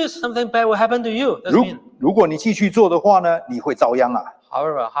you do this, something bad will happen to you. That's 如 mean. 如果你继续做的话呢，你会遭殃啊。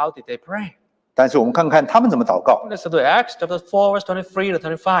 However, how did they pray? 但是我们看看他们怎么祷告。 Let's go to Acts chapter 4, verse 23 to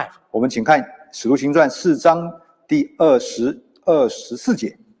 25. 我们请看《使徒行传》4章第24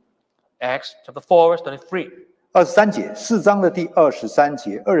节、 Acts chapter 4, verse 23. 23节，4章的第23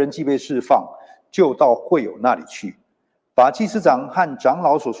节，二人既被释放，就到会友那里去，把祭司长和长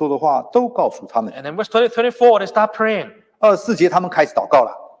老所说的话都告诉他们。 And then verse 24, they start praying. 24节他们开始祷告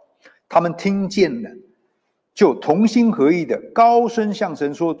了，他们听见了，就同心合意的高声向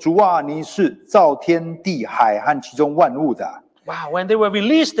神说：“主啊，你是造天地海和其中万物的。” Wow, when they were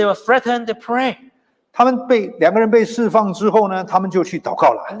released, they were threatened, they pray. 他们两个人被释放之后呢，他们就去祷告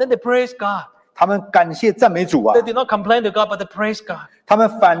了， And then they praise God. 他们感谢赞美主啊 They，did not complain to God, but they praise God. 他们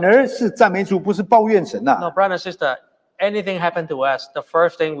反而是赞美主，不是抱怨神呐、 No, brother and sister, anything happened to us, the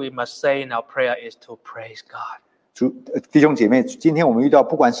first thing we must say in our prayer is to praise God. 弟兄姐妹，今天我们遇到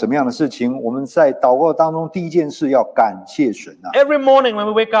不管什么样的事情，我们在祷告当中第一件事要感谢神呐、 Every morning when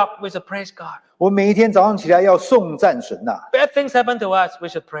we wake up, we should praise God. 我们每一天早上起来要颂赞神呐、 Bad things happen to us, we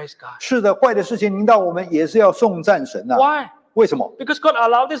should praise God. 是的，坏的事情临到我们也是要颂赞神呐、 Why? 为什么？ Because God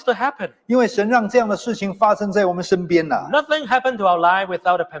allowed this to happen. 因为神让这样的事情发生在我们身边呐、 Nothing happened to our life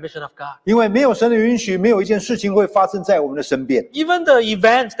without the permission of God. 因为没有神的允许，没有一件事情会发生在我们的身边。 Even the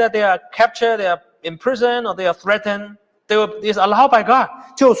events that they are captured, they are imprisoned, or they are threatened, it is allowed by God.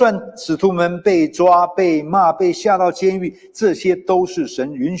 就算使徒们被抓、被骂、被下到监狱，这些都是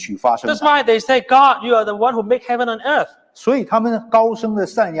神允许发生的。 That's why they say, God, you are the one who make heaven and earth. 所以他们高声的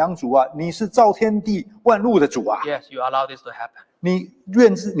赞扬主啊，你是造天地万物的主啊， Yes, you allow this to happen.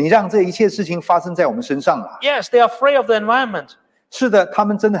 你让这一切事情发生在我们身上啊。 Yes, they are afraid of the environment. 是的，他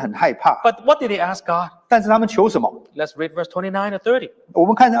们真的很害怕， But what did they ask God? 但是他们求什么？ Let's read verse 29 to 30. 我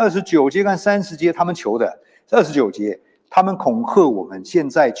们看29节跟30节，他们求的29节，他们恐吓我们，现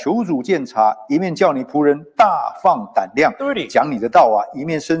在求主鉴察，一面叫你仆人大放胆量， 30. 讲你的道啊，一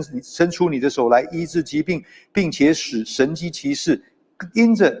面伸出你的手来医治疾病，并且使神迹奇事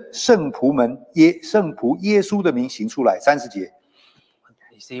因着圣仆耶稣的名行出来。30节，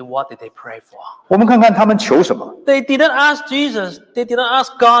 You see, what did they pray for? 我们看看他们求什么。 They didn't ask Jesus. They didn't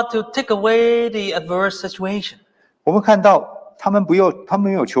ask God to take away the adverse situation. 我们看到他们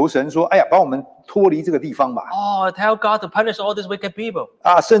没有求神说：“哎呀，把我们脱离这个地方吧。” Oh, tell God to punish all these wicked people.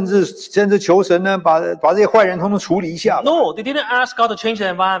 甚至求神呢，把这些坏人通通处理一下吧。 No, they didn't ask God to change the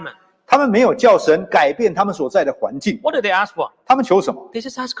environment. 他们没有叫神改变他们所在的环境。 What did they ask for? 他们求什么？ They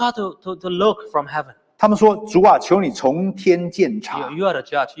just asked God to look from heaven. 他们说：“主啊，求你从天鉴察， You are the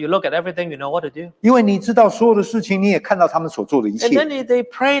judge. You look at everything, you know what to do. 因为你知道所有的事情，你也看到他们所做的一 And 切。 then they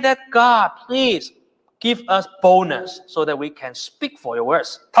pray that God, please give us boldness so that we can speak for your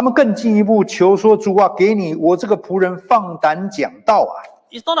words. 他们更进一步求说：主啊，给你我这个仆人放胆讲道啊！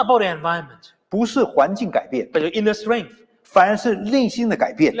 It's not about the environment, 不是环境改变， but your inner strength. 反而是内心的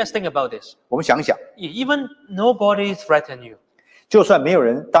改变。 Let's think about this. 我们想一想， Even nobody threaten you, 就算没有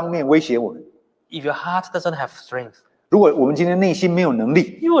人当面威胁我们， if your heart doesn't have strength, 如果我们今天内心没有能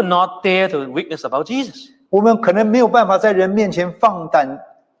力， you will not dare to witness about Jesus. 我们可能没有办法在人面前放胆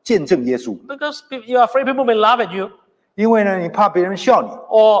见证耶稣， Because you're afraid people may laugh at you 因为呢，你怕别人笑你，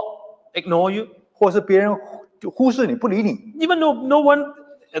 or ignore you, 或是别人忽视你不理你。 even though no one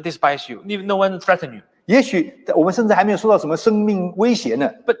despise you, even no one threaten you. 也许我们甚至还没有受到什么生命威胁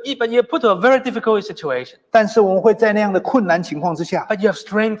呢， But you're put to a very difficult situation. 但是我们会在那样的困难情况之下， But you have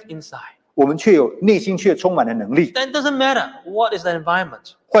strength inside. 我们却有内心却充满了能力。 Then it doesn't matter what is the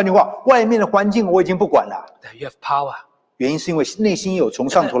environment. 换句话，外面的环境我已经不管了， That you have power. 原因是因为内心有从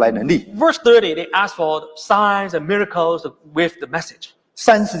上头来能力。 Verse 30, they ask for signs and miracles with the message.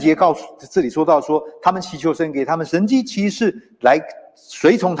 30节告诉这里说到说，他们祈求神给他们神迹奇事来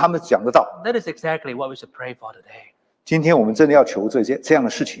随从他们讲的道。 That is exactly what we should pray for today. 今天我们真的要求这样的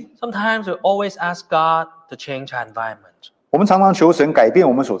事情。 Sometimes we always ask God to change our environment. 我们常常求神改变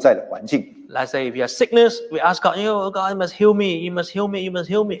我们所在的环境。 Let's say if you have sickness, we ask God, God, you must heal me, you must heal me, you must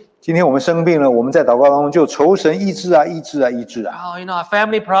heal me. 今天我们生病了，我们在祷告当中就求神医治啊，医治啊，医治啊。 Our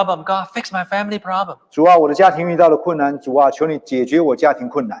family problem, God, fix my family problem. 主啊，我的家庭遇到了困难，主啊，求你解决我家庭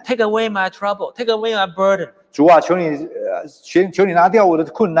困难。 Take away my trouble, take away my burden. 主啊，求你拿掉我的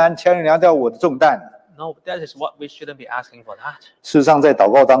困难，求你拿掉我的重担。 No, that is what we shouldn't be asking for that. 事实上，在祷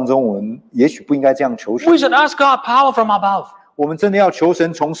告当中，我们也许不应该这样求神 We。should ask God power from above. 我们真的要求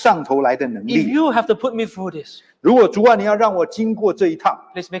神从上头来的能 If 力。 you have to put me through this, 如果主啊，你要让我经过这一趟，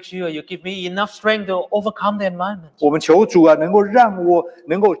 please make sure you give me enough strength to overcome the environment. 我们求主啊，能够让我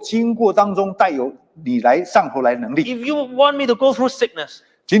能够经过当中带有你来上头来的能力。 If you want me to go through sickness,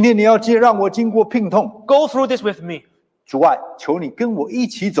 今天你要让我经过病痛， go through this with me 主啊，求你跟我一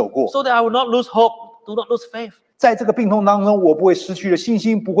起走过。 so that I will not lose hope, do not lose faith. 在这个病痛当中，我不会失去了信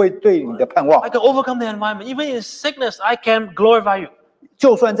心，不会对你的盼望 I。can overcome the environment. Even in sickness, I can glorify you.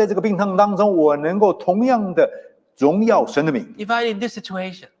 就算在这个病痛当中，我能够同样的荣耀神的名。 If I in this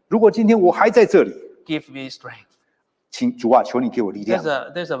situation, 如果今天我还在这里， give me strength. 请主啊，求你给我力量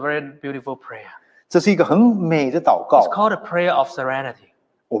There's a very beautiful prayer. 这是一个很美的祷 It's 告。 called a prayer of serenity.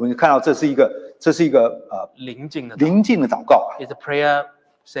 我们看到这是一个宁静的祷告。宁静的祷告啊。 It's a prayer,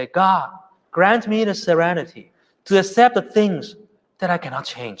 say, God, grant me the serenity to accept the things that I cannot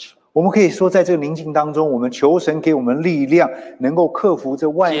change. 我们可以说，在这个宁静当中，我们求神给我们力量，能够克服这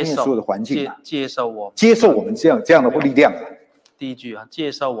外面所有的环境啊，接受我们这样的力量啊。第一句啊，接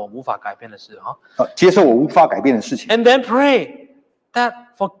受我无法改变的事啊。接受我无法改变的事情。 And then pray that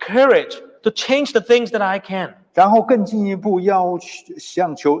for courage to change the things that I can. 然后更进一步要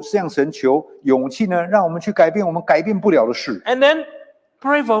向神求勇气呢，让我们去改变我们改变不了的事。 And then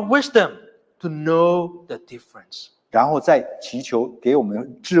pray for wisdom to know the difference. 然后再祈求给我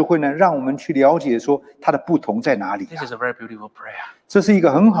们智慧呢，让我们去了解说它的不同在哪里 This is a very beautiful prayer. 这是一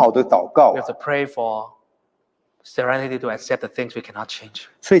个很好的祷告 We have to pray for serenity to accept the things we cannot change.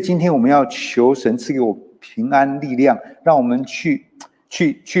 所以今天我们要求神赐给我平安力量，让我们去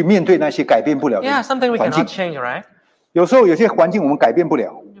面对那些改变不了 Yeah, something we 的环境 cannot。change, right? 有时候有些环境我们改变不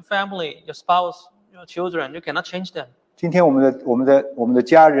了。 Your family, your spouse, your children, you cannot change them. 今天我们的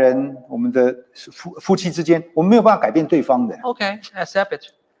家人，我们的夫妻之间，我们没有办法改变对方的。 Okay, accept it.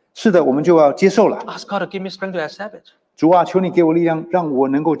 是的，我们就要接受了。 Ask God to give me strength to accept it. 主啊，求你给我力量，让我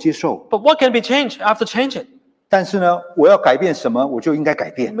能够接受。 But what can be changed? I have to change it. 但是呢，我要改变什么，我就应该改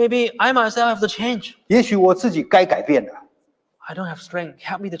变。 Maybe I myself have to change. 也许我自己该改变了。 I don't have strength.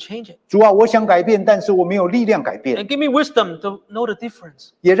 Help me to change it. 主啊，我想改变，但是我没有力量改变。 And give me wisdom to know the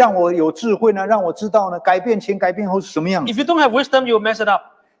difference. 也让我有智慧呢，让我知道呢，改变前、改变后是什么样子。 If you don't have wisdom, you will mess it up.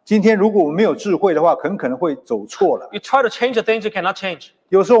 今天如果我们没有智慧的话，很可能会走错了。 You try to change the things you cannot change.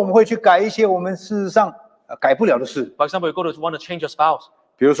 有时候我们会去改一些我们事实上改不了的事。 For example, you want to change your spouse.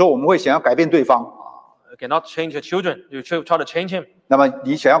 比如说，我们会想要改变对方， You cannot change your children. You try to change him. 那么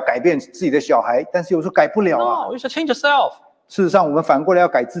你想要改变自己的小孩，但是有时候改不了啊。 No, you should change yourself. 事实上，我们反过来要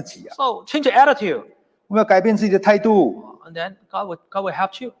改自己啊， So change your attitude. 我们要改变自己的态度。 And then God will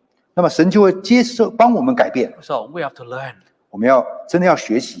help you. 那么神就会帮我们改变。 So we have to learn. 我们真的要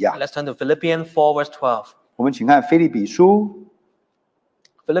学习啊。 Let's turn to Philippians 4 verse 12. 我们请看腓立比书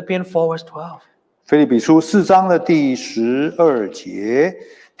Philippians 4 verse 12. 腓立比书4章的第12节。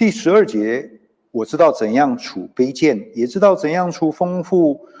第12节，我知道怎样处卑贱，也知道怎样处丰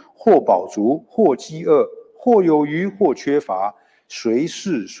富，或饱足，或饥饿，或有余，或缺乏。谁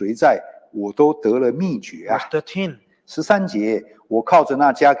是谁在，我都得了秘诀啊。 Verse 13. 13节，我靠着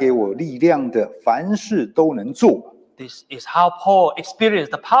那加给我力量的，凡事都能做。 This is how Paul experienced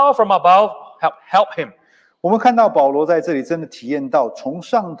the power from above help him. 我们看到保罗在这里真的体验到从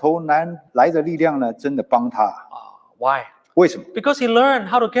上头来的力量呢，真的帮他。Why? 为什么？ Because he learned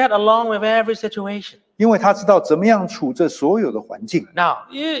how to get along with every situation. 因为他知道怎么样处这所有的环境。 Now,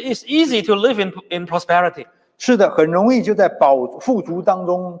 it's easy to live in prosperity. 是的，很容易就在富足当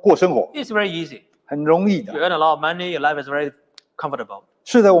中过生活， It's very easy. 很容易 You 的。 earn a lot of money, your life is very comfortable.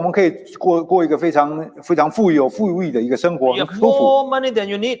 是的，我们可以过一个非常富裕的一个生活， You 很 have 舒服， more money than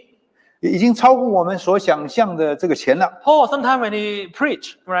you need. 已经超过我们所想象的这个钱了。 Paul, sometimes when he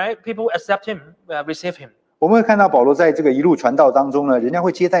preach, right, people accept him, receive him. 我们会看到保罗在这个一路传道当中呢，人家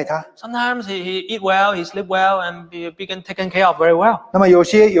会接待他。 Sometimes he eat well, he sleep well, and be taken care of very well. 那么有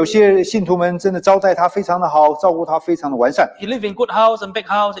些信徒们真的招待他非常的好，照顾他非常的完善。 He live in good house and big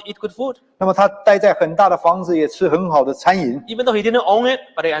house, and eat good food. 那么他待在很大的房子，也吃很好的餐饮。 Even though he didn't own it,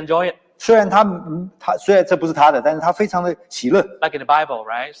 but he enjoy it. 虽然虽然这不是他的，但是他非常的喜乐。 Like in the Bible,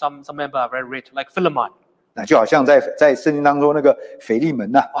 right? Some members are very rich, like Philemon. 那就好像在圣经当中那个腓利门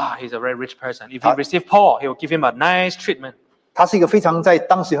呐、Wow, he's a very rich person. If he receive Paul, he will give him a nice treatment. 他是一个在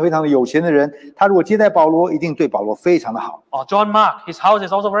当时非常的有钱的人。他如果接待保罗，一定对保罗非常的好。 Or John Mark, his house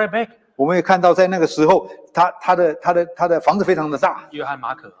is also very big. 我们也看到在那个时候，他的房子非常的大。约翰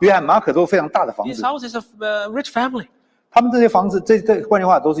马可。约翰马可都非常大的房 His 子。 house is a rich family. 他们这些房子，这换句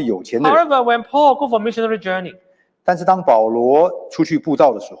话都是有钱的人。 However, when Paul go for missionary journey, 但是当保罗出去布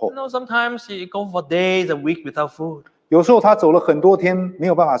道的时候， sometimes he go for days and weeks without food. 有时候他走了很多天，没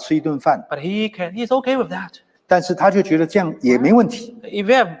有办法吃一顿饭， But he's okay with that. 但是他就觉得这样也没问题。 If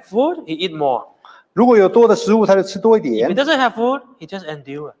he have food, he eat more. 如果有多的食物，他就吃多一 If he 点； doesn't have food, he just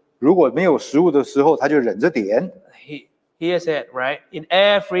endure. 如果没有食物的时候，他就忍着点。 He said, right? In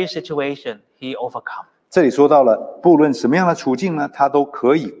every situation, he overcome. 这里说到了，不论什么样的处境呢，他都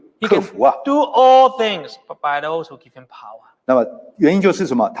可以 He 克 can 服啊。 do all things, but by those who give him power. 那么原因就是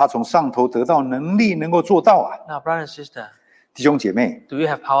什么？他从上头得到能力，能够做到啊。 Now, brother and sister, 弟兄姐妹， do you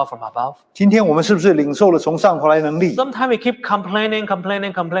have power from above? 今天我们是不是领受了从上头来的能力？ Sometimes we keep complaining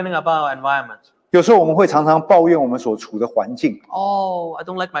about our environment. 有时候我们会常常抱怨我们所处的环境。 Oh, I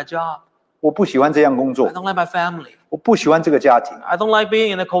don't like my job. 我不喜欢这样工作 I，don't like my family. 我不喜欢这个家庭， I don't like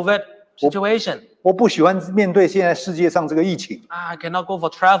being in a COVID situation. 我不喜欢面对现在世界上这个疫情， I cannot go for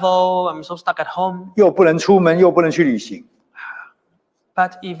travel. I'm so stuck at home. 又不能出门，又不能去旅行。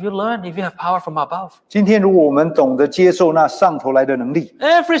 But if you have power from above, 今天如果我们懂得接受那上头来的能力，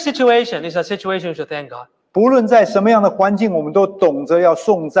 every situation is a situation you should thank God. 不论在什么样的环境，我们都懂得要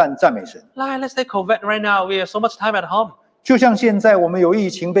颂赞赞美神。 Like, let's take COVID right now. We have so much time at home. 就像现在我们有疫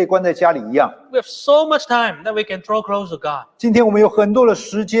情被关在家里一样， We have so much time that we can draw close to God. 今天我们有很多的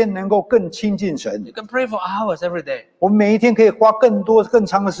时间能够更亲近神 You。can pray for hours every day. 我们每一天可以花更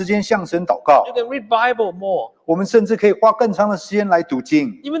长的时间向神祷告 You，can read Bible more. 我们甚至可以花更长的时间来读经。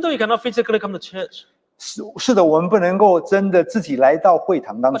 Even though you cannot physically come to church. 是的，我们不能够真的自己来到会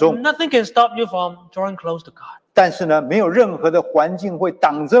堂当 But 中， nothing can stop you from drawing close to God. 但是呢，没有任何的环境会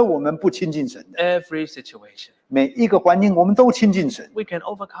挡着我们不亲近神的。 Every situation, 每一个环境我们都亲近神， we can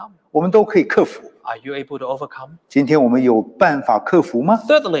overcome. 我们都可以克服。 Are you able to overcome? 今天我们有办法克服吗？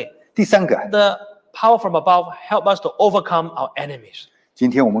 Thirdly, 第三个， the power from above help us to overcome our enemies. 今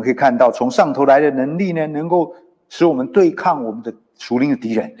天我们可以看到从上头来的能力呢，能够使我们对抗我们的属灵的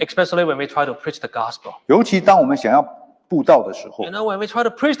敌人。 Especially when we try to preach the gospel. 尤其当我们想要布道的时候， When we try to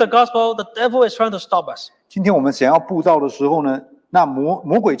preach the gospel, the devil is trying to stop us. 今天我们想要布道的时候呢，那魔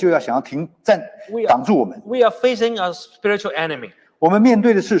鬼就要想要挡住我们。 We are facing a spiritual enemy. 我们面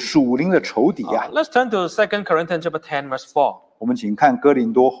对的是属灵的仇敌啊。 Let's turn to 2 Corinthians chapter 10, verse 4. 我们请看哥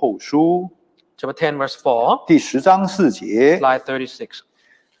林多后书 Chapter 10, verse 4, 第10章4节， slide 36.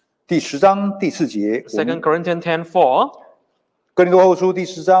 第10章第4节， 2 Corinthians 10, 4. 哥林多后书第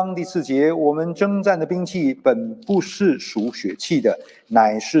10章第4节，我们征战的兵器本不是属血气的，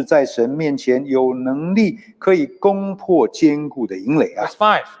乃是在神面前有能力可以攻破坚固的营垒啊。 Verse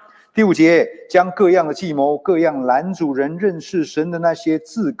 5. 第5节，将各样的计谋、各样拦阻人认识神的那些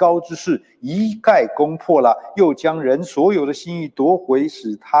自高之事一概攻破了，又将人所有的心意夺回，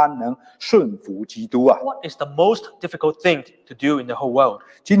使他能顺服基督啊。 What is the most difficult thing to do in the whole world?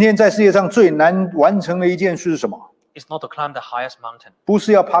 今天在世界上最难完成的一件事是什么？ It's not to climb the highest mountain 不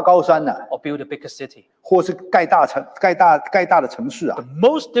是要爬高山or build a bigger city. 或是盖大的城市啊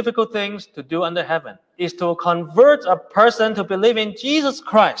The。most difficult things to do under heaven is to convert a person to believe in Jesus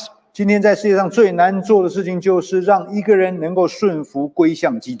Christ. 今天在世界上最难做的事情，就是让一个人能够顺服归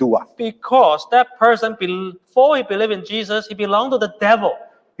向基督啊。 Because that person, before he believed in Jesus, he belonged to the devil.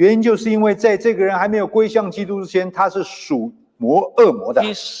 原因就是因为在这个人还没有归向基督之前，他是属恶魔的。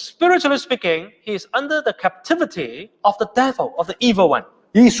He's spiritually speaking, he's under the captivity of the devil, of the evil one.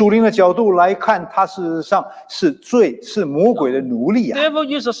 以属灵的角度来看，他事实上是魔鬼的奴隶啊。Devil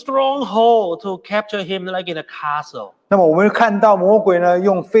used a stronghold to capture him like in a castle. 那么我们看到魔鬼呢，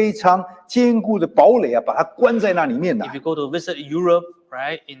用非常坚固的堡垒啊，把他关在那里面的。If you go to visit Europe,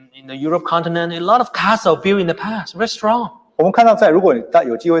 right, in the Europe continent, a lot of castles built in the past, very strong. 我们看到，如果你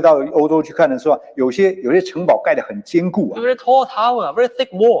有机会到欧洲去看的时候，有些城堡盖得很坚固啊， Very tall tower, very thick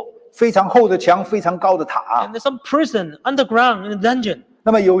wall. 非常厚的墙，非常高的塔啊。 And there's some prison underground in a dungeon.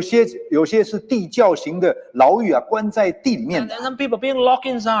 那么有些是地窖型的牢狱啊，关在地里面 And 的。 some people being locked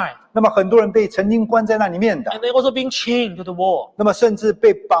inside. 那么很多人曾经关在那里面的。 And they're also being chained to the wall. 那么甚至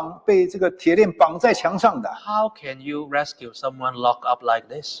被这个铁链绑在墙上的。 How can you rescue someone locked up like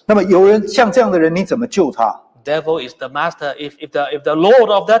this? 那么有人像这样的人，你怎么救他？ Devil is the master. If the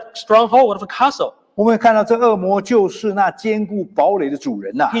lord of that stronghold of the castle. 我们看到这恶魔就是那坚固堡垒的主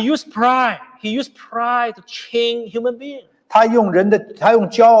人呐。 He used pride. He used pride to chain human beings. 他用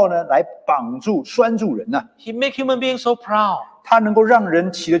骄傲呢来拴住人呐。 He make human beings so proud. 他能够让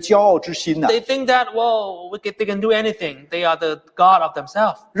人起了骄傲之心呐。 They think that, whoa, they can do anything. They are the god of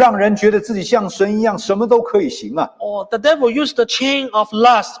themselves. 让人觉得自己像神一样，什么都可以行啊。 Or the devil used the chain of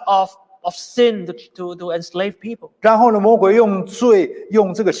lust, of sin to enslave people. 然后呢，魔鬼用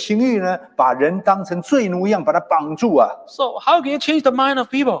这个情欲呢，把人当成罪奴一样，把他绑住啊。 So how can you change the mind of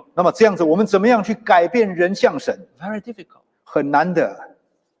people? 那么这样子，我们怎么样去改变人向神？ Very difficult. 很难的，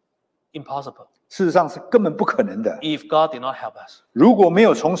 Impossible. 事实上是根本不可能的。 If God did not help us. 如果没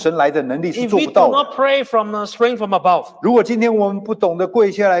有从神来的能力，是 If 做 we 不 do 到的。 not pray from strength from above. 如果今天我们不懂得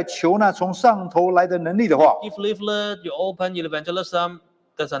跪下来求那从上头来的能力的话， If leaflet, you open your evangelism,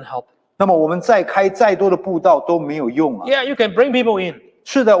 doesn't help. 那么我们再开再多的布道都没有用啊。 Yeah, you can bring people in,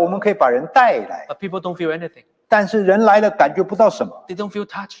 是的，我们可以把人带来， but people don't feel anything. 但是人来了感觉不到什么， They don't feel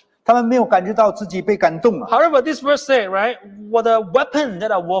touched. 他们没有感觉到自己被感动啊。 However, this verse says, right, what the weapons that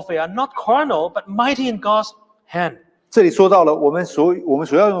are warfare are not carnal, but mighty in God's hand. 这里说到了，我们所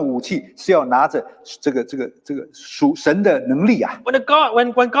要用的武器是要拿着这个属神的能力啊。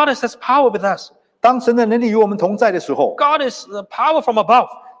 When God has His power with us, 当神的能力与我们同在的时候， God is the power from above.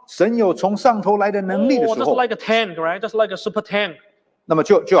 神有从上头来的能力的 Oh, 时 just 候， like a tank, right? Just like a super tank. 那么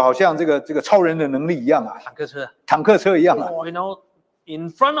就好像这个超人的能力一样啊，坦克车一样啊。 Oh, you know, in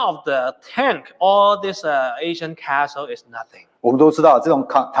front of the tank, all this Asian castle is nothing. 我们都知道，这种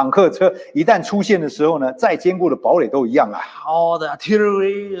坦克车一旦出现的时候呢，再坚固的堡垒都一样啊。 All the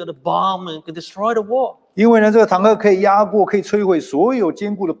artillery, the bomb, can destroy the wall. 因为呢，这个坦克可以压过，可以摧毁所有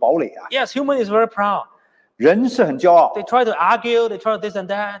坚固的堡垒啊。 Yes, human is very proud. 人是很骄傲， They try to argue, they try to this and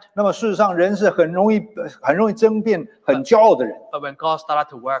that. 那么事实上，人是很容易争辩、很骄傲的人。 But when God started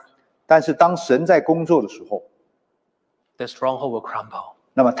to work, 但是当神在工作的时候， the stronghold will crumble.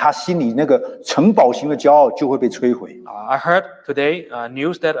 那么他心里那个城堡型的骄傲就会被摧毁。 I heard today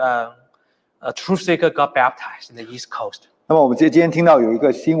news that a truth seeker got baptized in the East Coast. 那么我们今天听到有一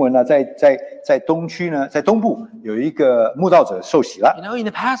个新闻呢，在东区呢，在东部有一个慕道者受洗了。 You know, in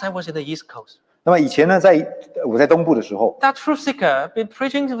the past, I was in the East Coast. 那么以前呢，我在东部的时候， That truth seeker been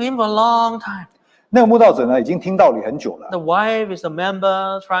preaching to him for a long time. 那个慕道者呢，已经听道理很久了。 The wife is a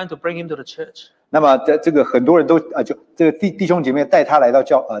member trying to bring him to the church. 那么这个很多人都就这个弟兄姐妹带他来到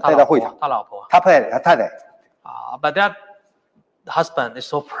带到会堂，他老婆。他太太。But that husband is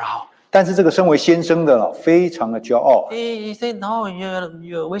so proud. 但是这个身为先生的非常的骄傲。 He said, "No,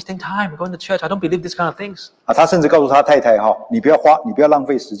 you're wasting time going to church. I don't believe these kind of things." 他甚至告诉他太太你不要浪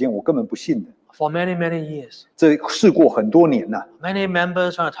费时间，我根本不信的。 For many years. 这试过很多年了。 Many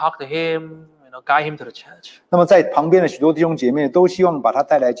members trying to talk to him, guide him to the church. 那么在旁边的许多弟兄姐妹都希望把他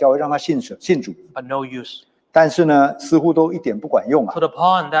带来教会，让他信主。 But no use. 但是呢，似乎都一点不管用啊。 To the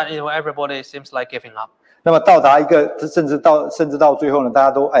point that everybody seems like giving up. 那么到达一个，甚至到最后呢，大家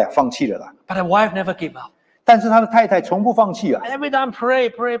都放弃了啦。 But the wife never give up. 但是他的太太从不放弃啊。 Every time pray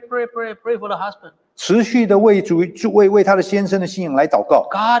for the husband. 持续的为他的先生的信仰来祷告。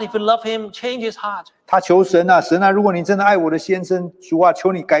 God, if you love him, change his heart. 他求神啊，神啊，如果你真的爱我的先生，主啊，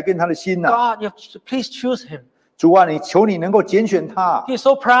求你改变他的心啊。 God, please choose him. 主啊，求你能够拣选他。 He's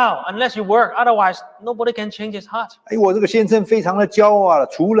so proud. Unless you work, otherwise nobody can change his heart. 我这个先生非常的骄傲啊，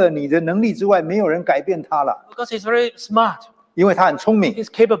除了你的能力之外，没有人改变他了。 Because he's very smart. 因为他很聪明， He's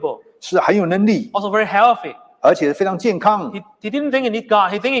capable. 是很有能力， Also very healthy. 而且非常健康。 He didn't think he need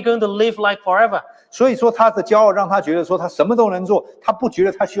God. He think he's going to live like forever. 所以说他的骄傲让他觉得说他什么都能做，他不觉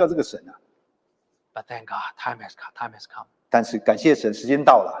得他需要这个神啊。 But thank God, time has come. 但是感谢神，时间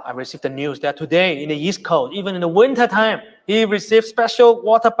到了。 I received the news that today in the East Coast, even in the winter time, he received special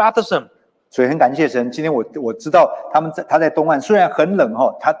water baptism. 所以很感谢神，今天我知道他在东岸，虽然很冷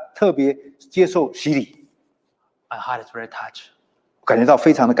他特别接受洗礼， My heart is very touched, 感觉到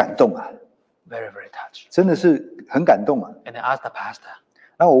非常的感动啊， very, very touched. 真的是很感动啊。 And I asked the pastor,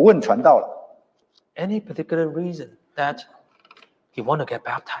 然后我问传道了， any particular reason that he want to get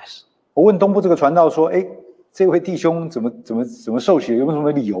baptized? 我问东部这个传道说，这位弟兄怎么受洗，有没有什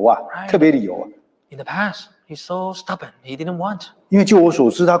么理由啊？ Right. 特别理由啊？ In the past, he's so stubborn, he didn't want. 因为就我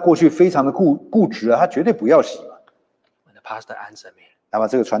所知，他过去非常的固执啊，他绝对不要洗嘛。 When the pastor answered me, 那么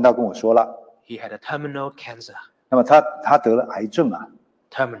这个传道跟我说了， he had a terminal cancer. 那么他得了癌症啊，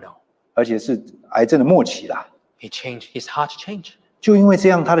 Terminal. 而且是癌症的末期啦。 He changed, his heart changed. 就因为这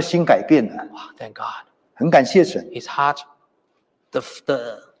样，他的心改变了， Wow, thank God. 很感谢神。 His heart, the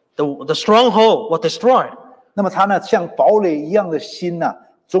stronghold was destroyed, 那么他那像堡垒一样的心呐，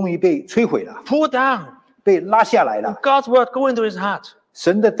终于被摧毁了， pulled down. 被拉下来了。 God's word go into his heart.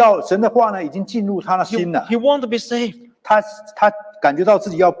 神的话呢，已经进入他的心了。 He want to be saved. 他感觉到自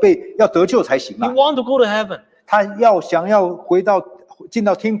己要得救才行 He 了。 want to go to heaven. 他想要进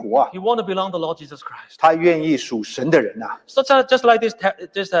到天国啊， He want to belong to Lord Jesus Christ. 他愿意属神的人啊， Just like this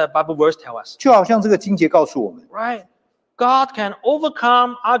Bible verse tell us, 就好像这个经节告诉我们， right? God can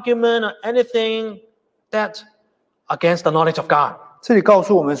overcome argument or anything that against the knowledge of God. 这里告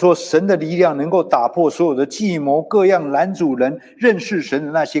诉我们说，神的力量能够打破所有的计谋，各样拦阻人认识神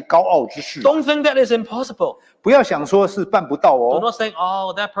的那些高傲之事。 Don't think that is impossible. 不要想说是办不到 Do 哦。 not think,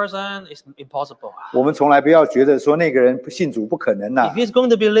 oh, that person is impossible. 我们从来不要觉得说那个人信主不可能呐 If he's going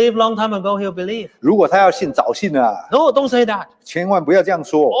to believe long time ago, he'll believe. 如果他要信，早信了啊。 No, don't say that. 千万不要这样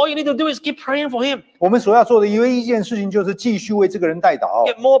说。 All you need to do is keep praying for him. 我们所要做的唯一一件事情，就是继续为这个人代祷，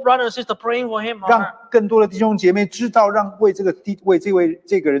 Get more brother and sister praying for him. or 让 her. 更多的弟兄姐妹知道，为这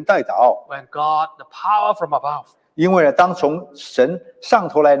个人代祷。 When God, the power from above, 因为当从神上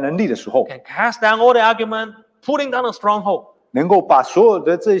头来能力的时候， can cast down all the argument, pulling down a stronghold, 能够把所有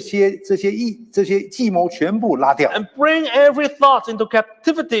的这些计谋全部拉掉， and bring every thought into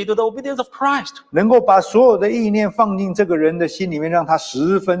captivity to the obedience of Christ. 能够把所有的意念放进这个人的心里面，让他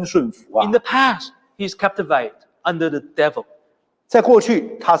十分顺服啊 In。the past, he's captivated under the devil. 在过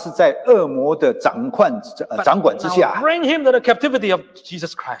去，他是在恶魔的掌管之 Now 下。 bring him to the captivity of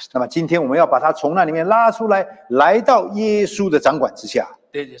Jesus Christ. 那么今天我们要把他从那里面拉出来，来到耶稣的掌管之下。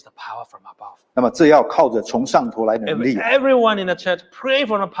 This is the power from above. 那么这要靠着从上头来的能力。 Everyone in the church pray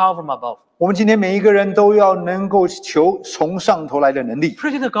for the power from above. 我们今天每一个人都要能够求从上头来的能力。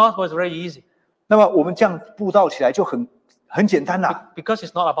 Preaching the gospel is very easy 那么我们这样布道起来就很简单啦， because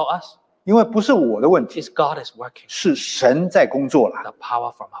it's not about us. 因为不是我的问题， It's God is working. 是神在工作啦。 The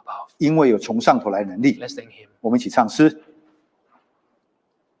power from above. 因为有从上头来的能力。 Let's sing him. 我们一起唱诗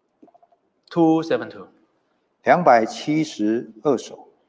272. 272首。